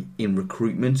way in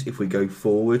recruitment if we go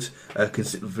forward?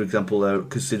 For example,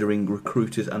 considering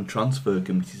recruiters and transfer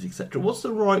committees, etc. What's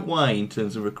the right way in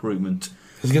terms of recruitment?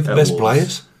 Because you get the best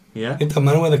players. Yeah. It doesn't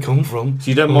matter where they come from.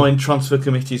 So you don't mind transfer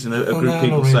committees and a group of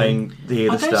people saying, here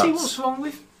are the I don't see stats? what's wrong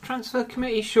with transfer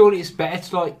committees. Surely it's better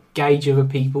to like gauge other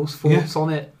people's thoughts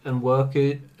on it and work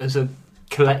it as a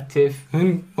collective. I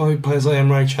mean, players like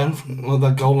Emre Can from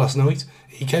that goal last night.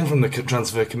 He came from the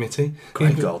transfer committee.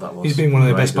 Great goal that was. He's been one of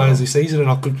the best players this season,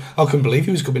 and I couldn't believe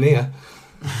he was coming here.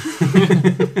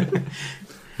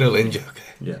 Little in joke.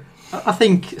 Yeah. I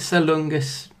think so long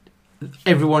as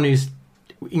everyone who's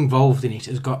involved in it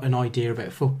has got an idea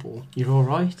about football, you're all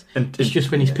right. It's just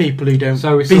when it's people who don't,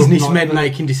 So it's businessmen like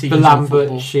making decisions. The on Lambert,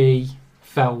 football. She,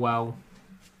 Felwell,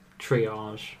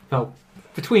 Triage,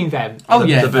 between them.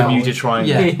 The Bermuda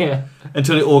Triangle. Yeah.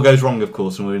 Until it all goes wrong, of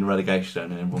course, and we're in relegation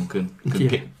and everyone can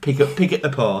pick it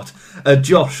apart.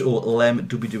 Josh or Lem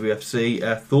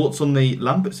WWFC, thoughts on the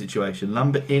Lambert situation?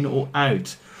 Lambert in or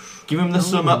out? Give him the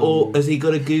summer, or has he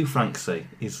got a goo, Franksy?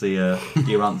 Is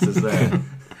your answers there?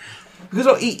 Because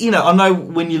I know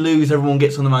when you lose, everyone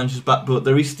gets on the manager's back, but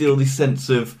there is still this sense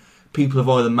of people have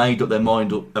either made up their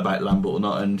mind up about Lambert or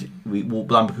not, and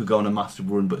Lambert could go on a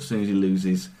massive run, but as soon as he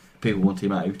loses, people want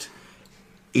him out.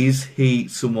 Is he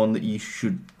someone that you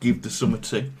should give the summer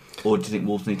to, or do you think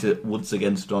Wolves need to once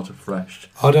again start afresh?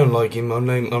 I don't like him. I've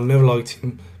never liked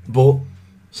him. But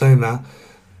saying that,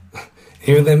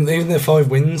 even their 5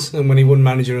 wins and when he won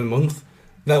Manager of the Month,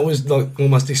 that was like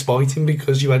almost despite him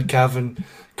because you had Cav and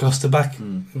Costa back,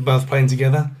 both playing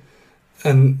together,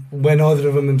 and when either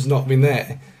of them's not been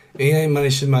there, he ain't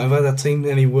managed to motivate that team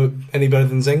any better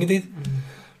than Zenga did.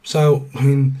 So I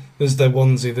mean, there's the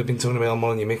ones who they've been talking about on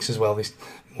Molyneux Mix as well. These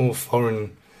more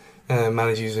foreign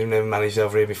managers who've never managed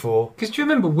over here before. Because do you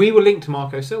remember we were linked to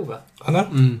Marco Silva? I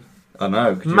know. I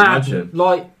know. Could you Mad, imagine?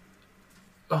 like,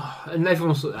 and everyone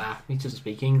was like, he doesn't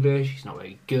speak English. He's not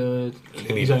very good.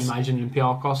 He's only managing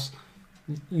Olympiacos.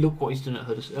 Look what he's done at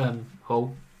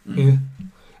Hull. Yeah.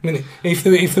 I mean, if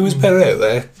there was better out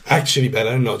there, actually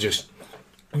better, not just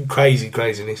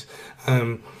craziness,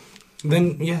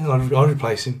 then yeah, I'd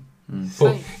replace him.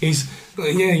 But he's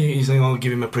saying I'll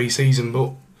give him a pre-season,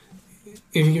 but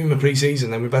if you give him a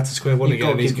pre-season, then we're back to square one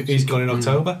again. He's gone in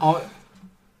October.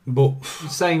 But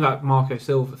saying that Marco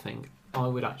Silva thing, I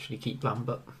would actually keep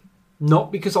Lambert,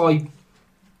 not because I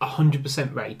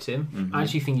 100% rate him. I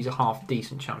actually think he's a half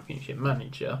decent Championship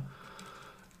manager,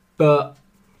 but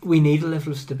we need a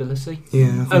level of stability.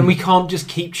 Yeah, and we can't just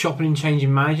keep chopping and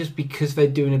changing managers because they're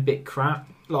doing a bit crap.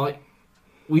 Like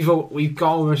we've got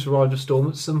almost arrived a storm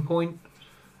at some point,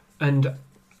 and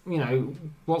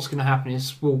what's going to happen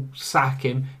is we'll sack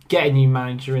him, get a new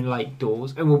manager in late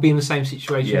doors, and we'll be in the same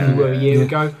situation we were a year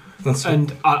ago.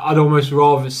 And I'd almost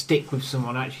rather stick with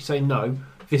someone and actually say, no,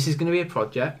 this is going to be a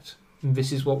project, and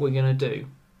this is what we're going to do.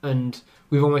 And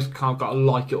we've almost kind of got to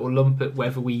like it or lump it,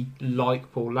 whether we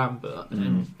like Paul Lambert.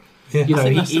 And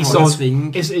he's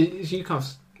someone. As you kind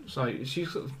of as you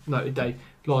sort of noted, Dave,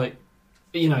 like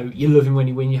you love him when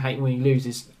you win, you hate him when he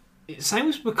loses. Same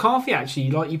with McCarthy,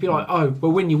 actually. Like, you'd be like, oh,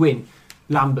 well, when you win,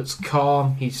 Lambert's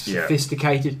calm, he's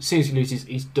sophisticated. As soon as he loses,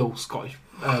 he's dull, Scottish,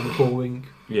 boring.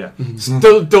 Yeah.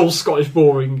 Dull, Scottish,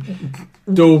 boring.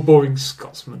 Dull, boring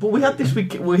Scotsman. But we had this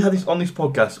on this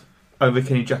podcast over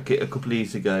Kenny Jackett a couple of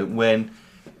years ago when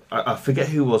I forget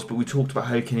who it was, but we talked about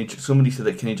how somebody said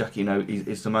that Kenny Jackett,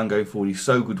 is the man going forward. He's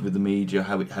so good with the media,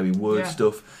 how he words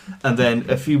stuff. And then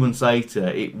a few months later,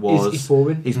 it was he's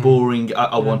boring. He's boring.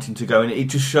 I want him to go, and it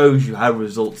just shows you how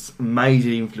results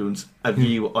majorly influence a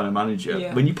view on a manager.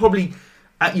 Yeah. When you probably,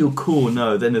 at your core,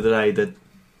 know at the end of the day that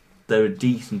they're a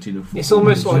decent enough. It's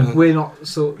almost like we're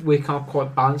kind of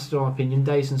quite balanced on our opinion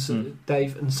days, and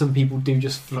Dave, and some people do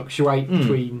just fluctuate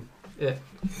between.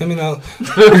 I mean,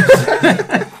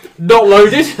 not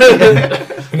loaded.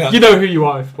 You know who you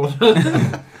are, of course.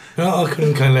 I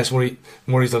couldn't care less what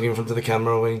he's looking in front of the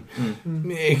camera. I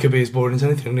mean, it could be as boring as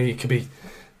anything. It could be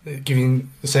giving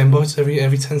the same bites every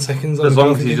 10 seconds. As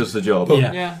long as he does the job.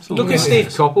 Yeah. Look at Steve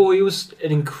Coppell.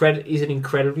 He's an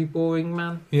incredibly boring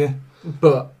man. Yeah.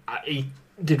 But he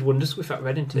did wonders with that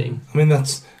Reading team. I mean,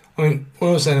 what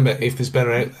I was saying about if there's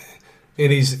better out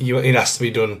there, it has to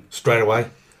be done straight away.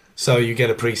 So you get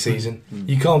a pre-season.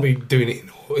 You can't be doing it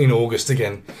in August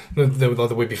again,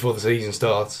 the week before the season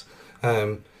starts.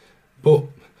 But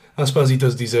I suppose he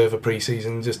does deserve a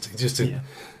pre-season. I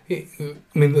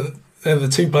mean, the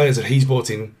two players that he's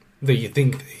brought in, that you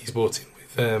think that he's brought in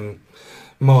with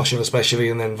Marshall especially,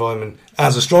 and then Vyman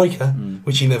as a striker,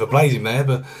 which he never plays him there,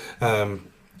 but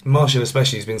Marshall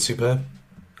especially has been superb.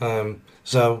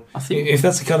 So I think if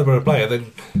that's the calibre of player,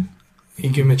 then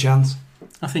you give him a chance.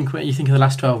 I think when you think of the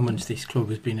last 12 months, this club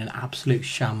has been an absolute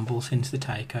shambles since the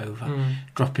takeover.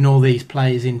 Dropping all these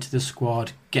players into the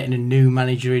squad, getting a new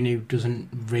manager in who doesn't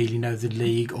really know the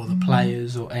league or the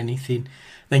players or anything,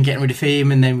 then getting rid of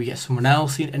him, and then we get someone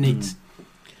else in. And it's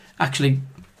actually,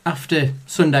 after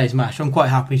Sunday's match, I'm quite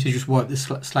happy to just wipe the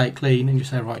slate clean and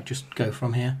just say, right, just go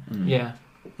from here. Yeah.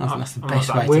 I think that's the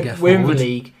best way to go forward. We're in the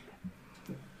league.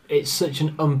 It's such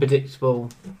an unpredictable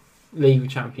league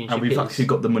championship, and we've actually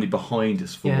got the money behind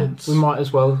us for once. We might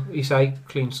as well, you say,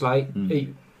 clean slate.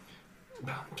 I'm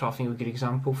trying to think of a good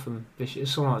example from this year.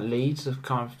 Someone like Leeds have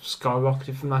kind of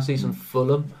skyrocketed from last season.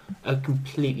 Fulham, a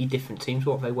completely different team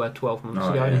to what they were 12 months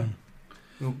ago.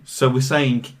 Yeah. So we're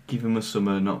saying give him a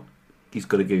summer, he's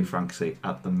got to go Franksy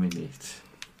at the minute.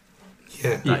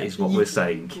 Yeah, that is what we're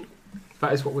saying.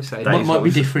 That is what we're saying. It might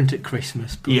be different at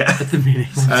Christmas, but at the minute.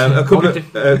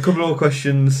 A couple more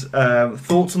questions.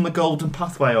 Thoughts on the Golden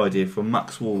Pathway idea from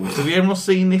Max Walls? Have you ever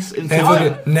seen this?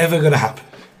 Never going to happen.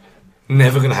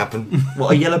 Never going to happen.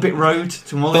 What, a yellow bit road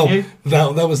to Molyneux?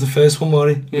 That was the first one,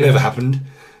 Maury. Never happened.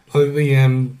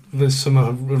 The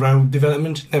summer road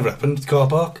development never happened. Car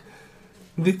park.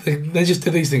 They just do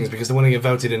these things because they want to get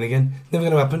voted in again. Never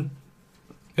going to happen.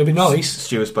 It'll be nice.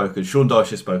 Stu has spoken. Sean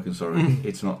Dyche has spoken, sorry.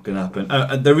 It's not going to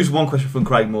happen. There is one question from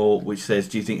Craig Moore which says,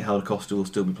 do you think Helder Costa will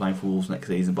still be playing for Wolves next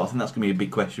season? But I think that's going to be a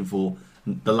big question for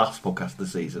the last podcast of the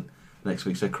season next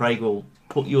week. So Craig will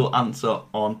put your answer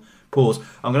on pause.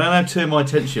 I'm going to now turn my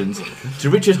attentions to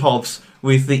Richard Hobbs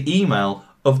with the email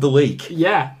of the week.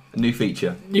 Yeah. A new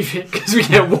feature. Because we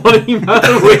get one email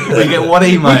a week. We get one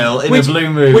email in a blue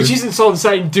moon. Which isn't someone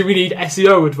saying, do we need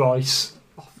SEO advice?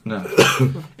 No.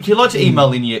 If you'd like to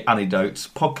email in your anecdotes,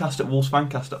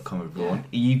 podcast@wolvesfancast.com, everyone.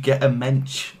 You get a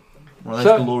mensch. One of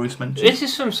those glorious mentions. This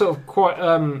is from sort of quite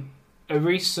a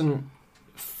recent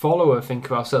follower, I think,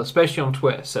 of ourselves, especially on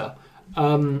Twitter. So,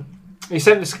 he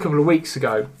sent this a couple of weeks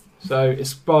ago. So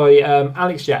it's by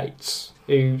Alex Yates,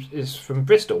 who is from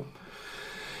Bristol.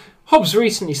 Hobbs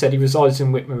recently said he resides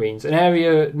in Whitmarines, an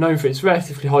area known for its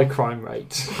relatively high crime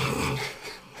rate.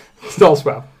 Starts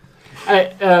well.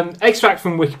 Extract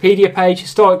from Wikipedia page.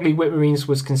 Historically, Whitmarines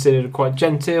was considered a quite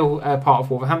genteel part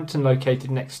of Wolverhampton, located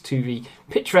next to the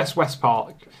picturesque West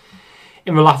Park.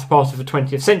 In the latter part of the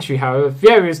 20th century, however,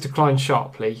 the area has declined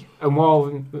sharply, and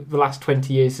while the last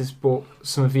 20 years has brought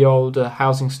some of the older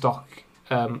housing stock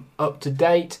up to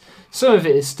date, some of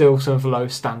it is still some of the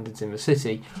lowest standards in the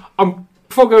city.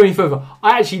 Before going any further,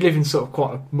 I actually live in sort of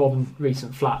quite a modern,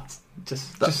 recent flat.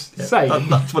 Just say.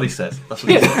 That's what he says. That's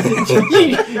what he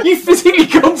says. you physically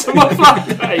come to my flat,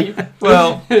 Dave.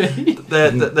 Well,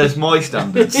 there's my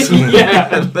standards. Yeah.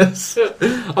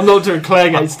 I'm not doing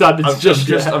Claregate standards.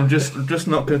 I'm just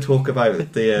not going to talk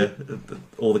about the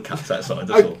all the cats outside.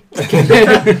 That's all.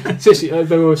 Seriously,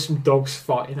 there were some dogs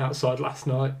fighting outside last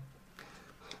night.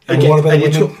 And what about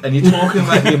and you're talking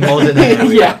about your modern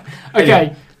area. Yeah.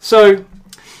 Okay. So.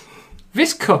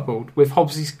 This, coupled with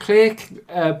Hobbs' clear,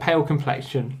 pale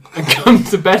complexion and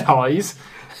come-to-bed eyes,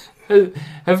 no,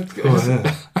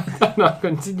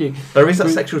 continue. There is that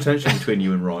sexual tension between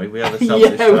you and Roy. We have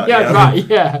established that. Right,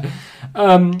 yeah.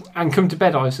 And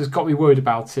come-to-bed eyes has got me worried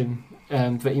about him,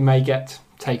 that he may get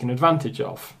taken advantage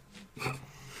of.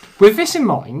 With this in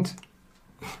mind,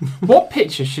 what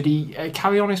picture should he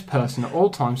carry on his person at all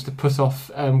times to put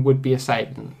off would-be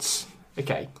assailants?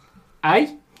 Okay.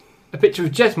 A picture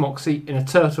of Jez Moxey in a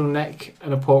turtleneck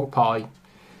and a pork pie.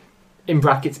 In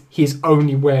brackets, he is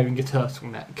only wearing a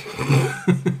turtleneck.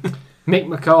 Mick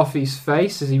McCarthy's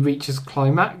face as he reaches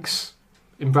climax.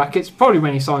 In brackets, probably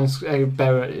when he signs a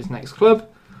bearer at his next club.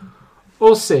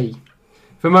 Or C,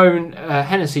 the moment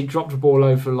Hennessy dropped the ball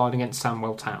over the line against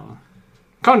Sandwell Town.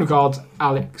 Kind regards,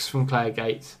 Alex from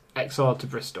Claregate, exiled to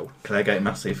Bristol. Claregate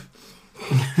massive.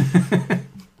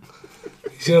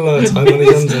 He's got a lot of time on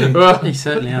his hands. Well, he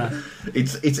certainly has.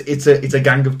 It's a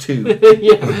gang of two.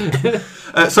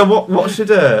 Yeah. So what should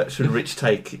Rich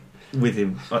take with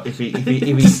him if he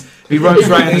roams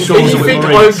around the shores of You think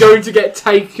Whitmarines? I'm going to get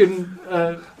taken?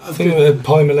 I think of the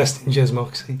pie molesting Jez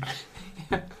Moxey.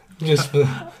 Just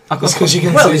because you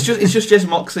can. Well, it's just Jez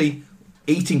Moxey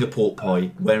eating a pork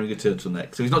pie, wearing a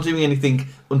turtleneck. So he's not doing anything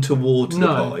untoward to the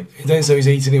pie. You don't say he's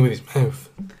eating it with his mouth.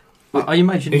 I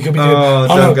imagine He could be doing.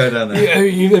 Don't go down there.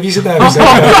 Have you seen that episode?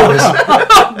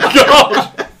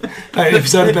 God.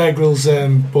 Episode of Bear Grylls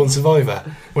Born Survivor,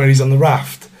 where he's on the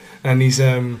raft and he's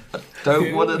Don't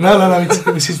want to. No.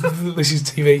 This is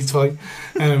TV. It's fine.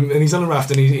 And he's on a raft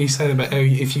and he's saying about how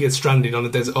if you get stranded on a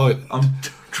desert island. I'm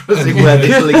trying to see where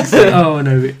this links in. Oh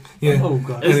no! Yeah. Oh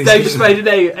god! Has Dave just made an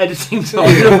editing time?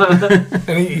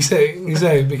 And he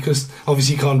said because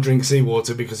obviously you can't drink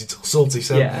seawater because it's all salty.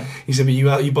 So he said, but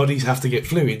your bodies have to get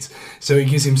fluids. So he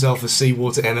gives himself a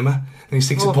seawater enema and he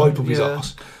sticks a pipe up his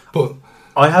arse. But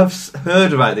I have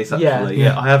heard about this actually.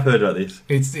 Yeah, I have heard about this.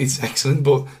 It's excellent,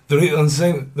 but there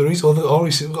is other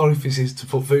orifices to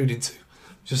put food into.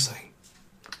 Just saying.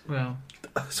 Well.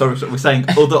 Sorry, we're saying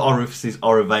other orifices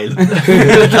are available.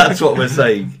 That's what we're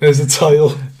saying. There's a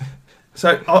tile.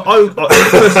 So,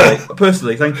 I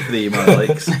personally, thank you for the email,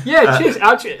 Alex. Yeah, cheers.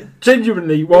 Actually,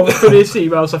 genuinely, one of the funniest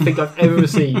emails I think I've ever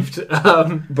received.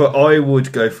 But I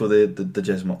would go for the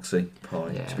Jez Moxey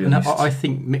pie, to be honest. No, I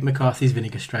think Mick McCarthy's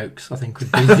vinegar strokes, I think,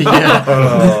 would be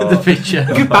the picture.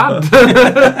 Good band.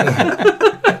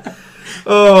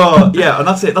 Oh yeah, and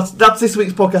that's it. That's this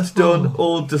week's podcast done.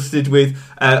 All dusted with.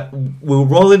 We're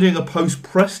rolling doing a post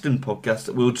Preston podcast.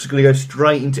 We're just going to go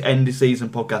straight into end of season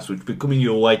podcast, which will be coming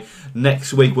your way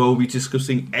next week, where we'll be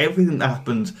discussing everything that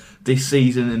happened this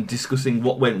season and discussing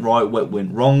what went right, what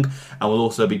went wrong, and we'll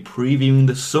also be previewing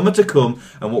the summer to come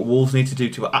and what Wolves need to do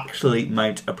to actually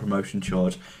mount a promotion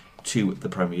charge to the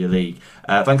Premier League.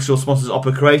 Thanks to our sponsors,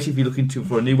 Opera Creative. If you're looking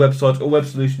for a new website or web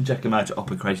solution, check them out at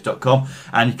operacreative.com.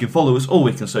 And you can follow us all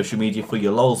week on social media for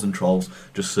your lols and trolls.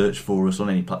 Just search for us on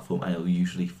any platform and you'll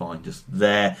usually find us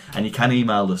there. And you can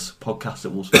email us,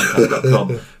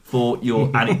 podcast@wolvesfancast.com, for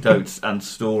your anecdotes and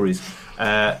stories.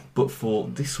 But for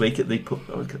this week, I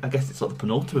guess it's like the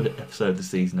penultimate episode of the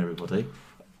season, everybody.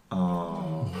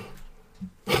 Oh.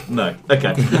 No.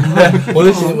 Okay.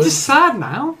 It's sad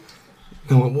now.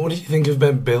 What did you think of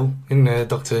Bill in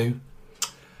Doctor Who?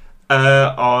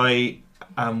 I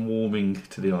am warming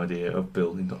to the idea of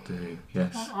Bill in Doctor Who.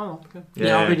 Yes. Oh, okay.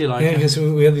 Yeah, I really like it. Yeah, because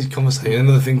we had this conversation.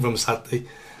 Another thing from Saturday,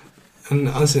 and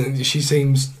I said she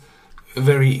seems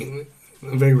very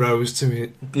rose to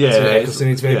it. Yeah,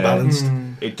 it's very balanced.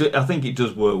 I think it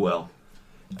does work well.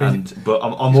 But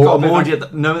I'm already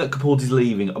knowing that Capaldi's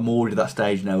leaving. I'm already at that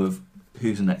stage now of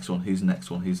who's the next one.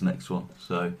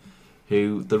 So,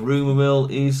 who the rumour mill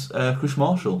is Chris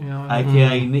Marshall,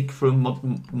 aka Nick from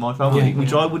My Family,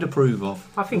 which I would approve of.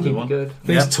 I think he'd be good.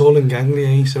 He's tall and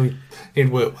gangly, so he'd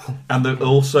work well. And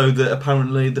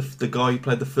apparently the guy who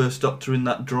played the first Doctor in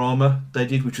that drama they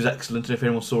did, which was excellent. And if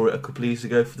anyone saw it a couple of years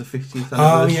ago for the 50th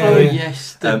anniversary,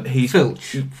 yes, he's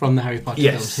Filch from the Harry Potter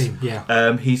films.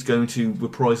 He's going to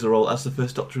reprise the role as the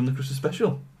first Doctor in the Christmas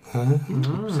special.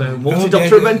 So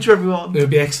multi-Doctor adventure, everyone. It would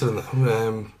be excellent.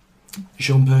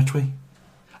 Sean Pertwee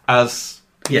as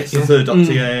the third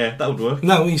Doctor. That would work.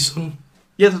 No, his son.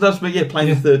 Yeah, that's playing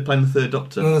the third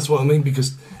Doctor. No, that's what I mean,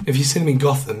 because if you see him in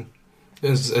Gotham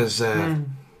as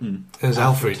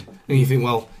Alfred, and you think,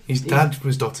 well, his dad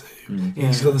was Doctor Who.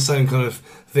 He's got the same kind of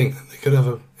thing. They could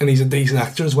have and he's a decent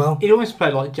actor as well. He'd always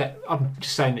play like I'm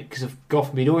just saying it because of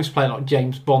Gotham. He'd always play like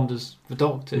James Bond as the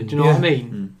Doctor. Do you know what I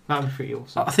mean? That'd be pretty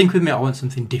awesome. I think with me, I want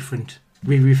something different.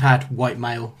 We've had white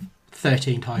male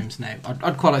 13 times now.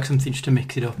 I'd quite like something just to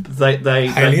mix it up.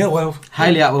 Hayley Atwell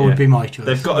would be my choice.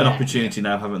 They've got an opportunity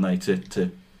now, haven't they,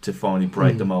 to finally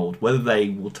break the mould. Whether they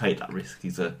will take that risk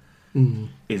is another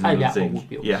thing.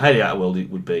 Hayley Atwell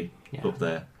would be up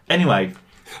there. Anyway,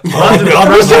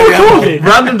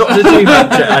 random Doctor Who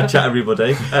chat,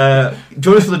 everybody.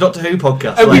 Join us for the Doctor Who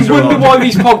podcast. And we wonder why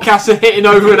these podcasts are hitting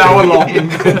over an hour long.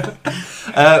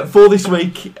 For this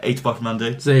week, it's bye from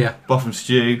Andy. See ya. Bye from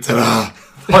Stu. Ta-da.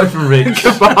 Bye from Rich.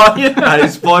 Goodbye. And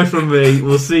it's bye from me.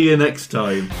 We'll see you next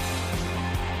time.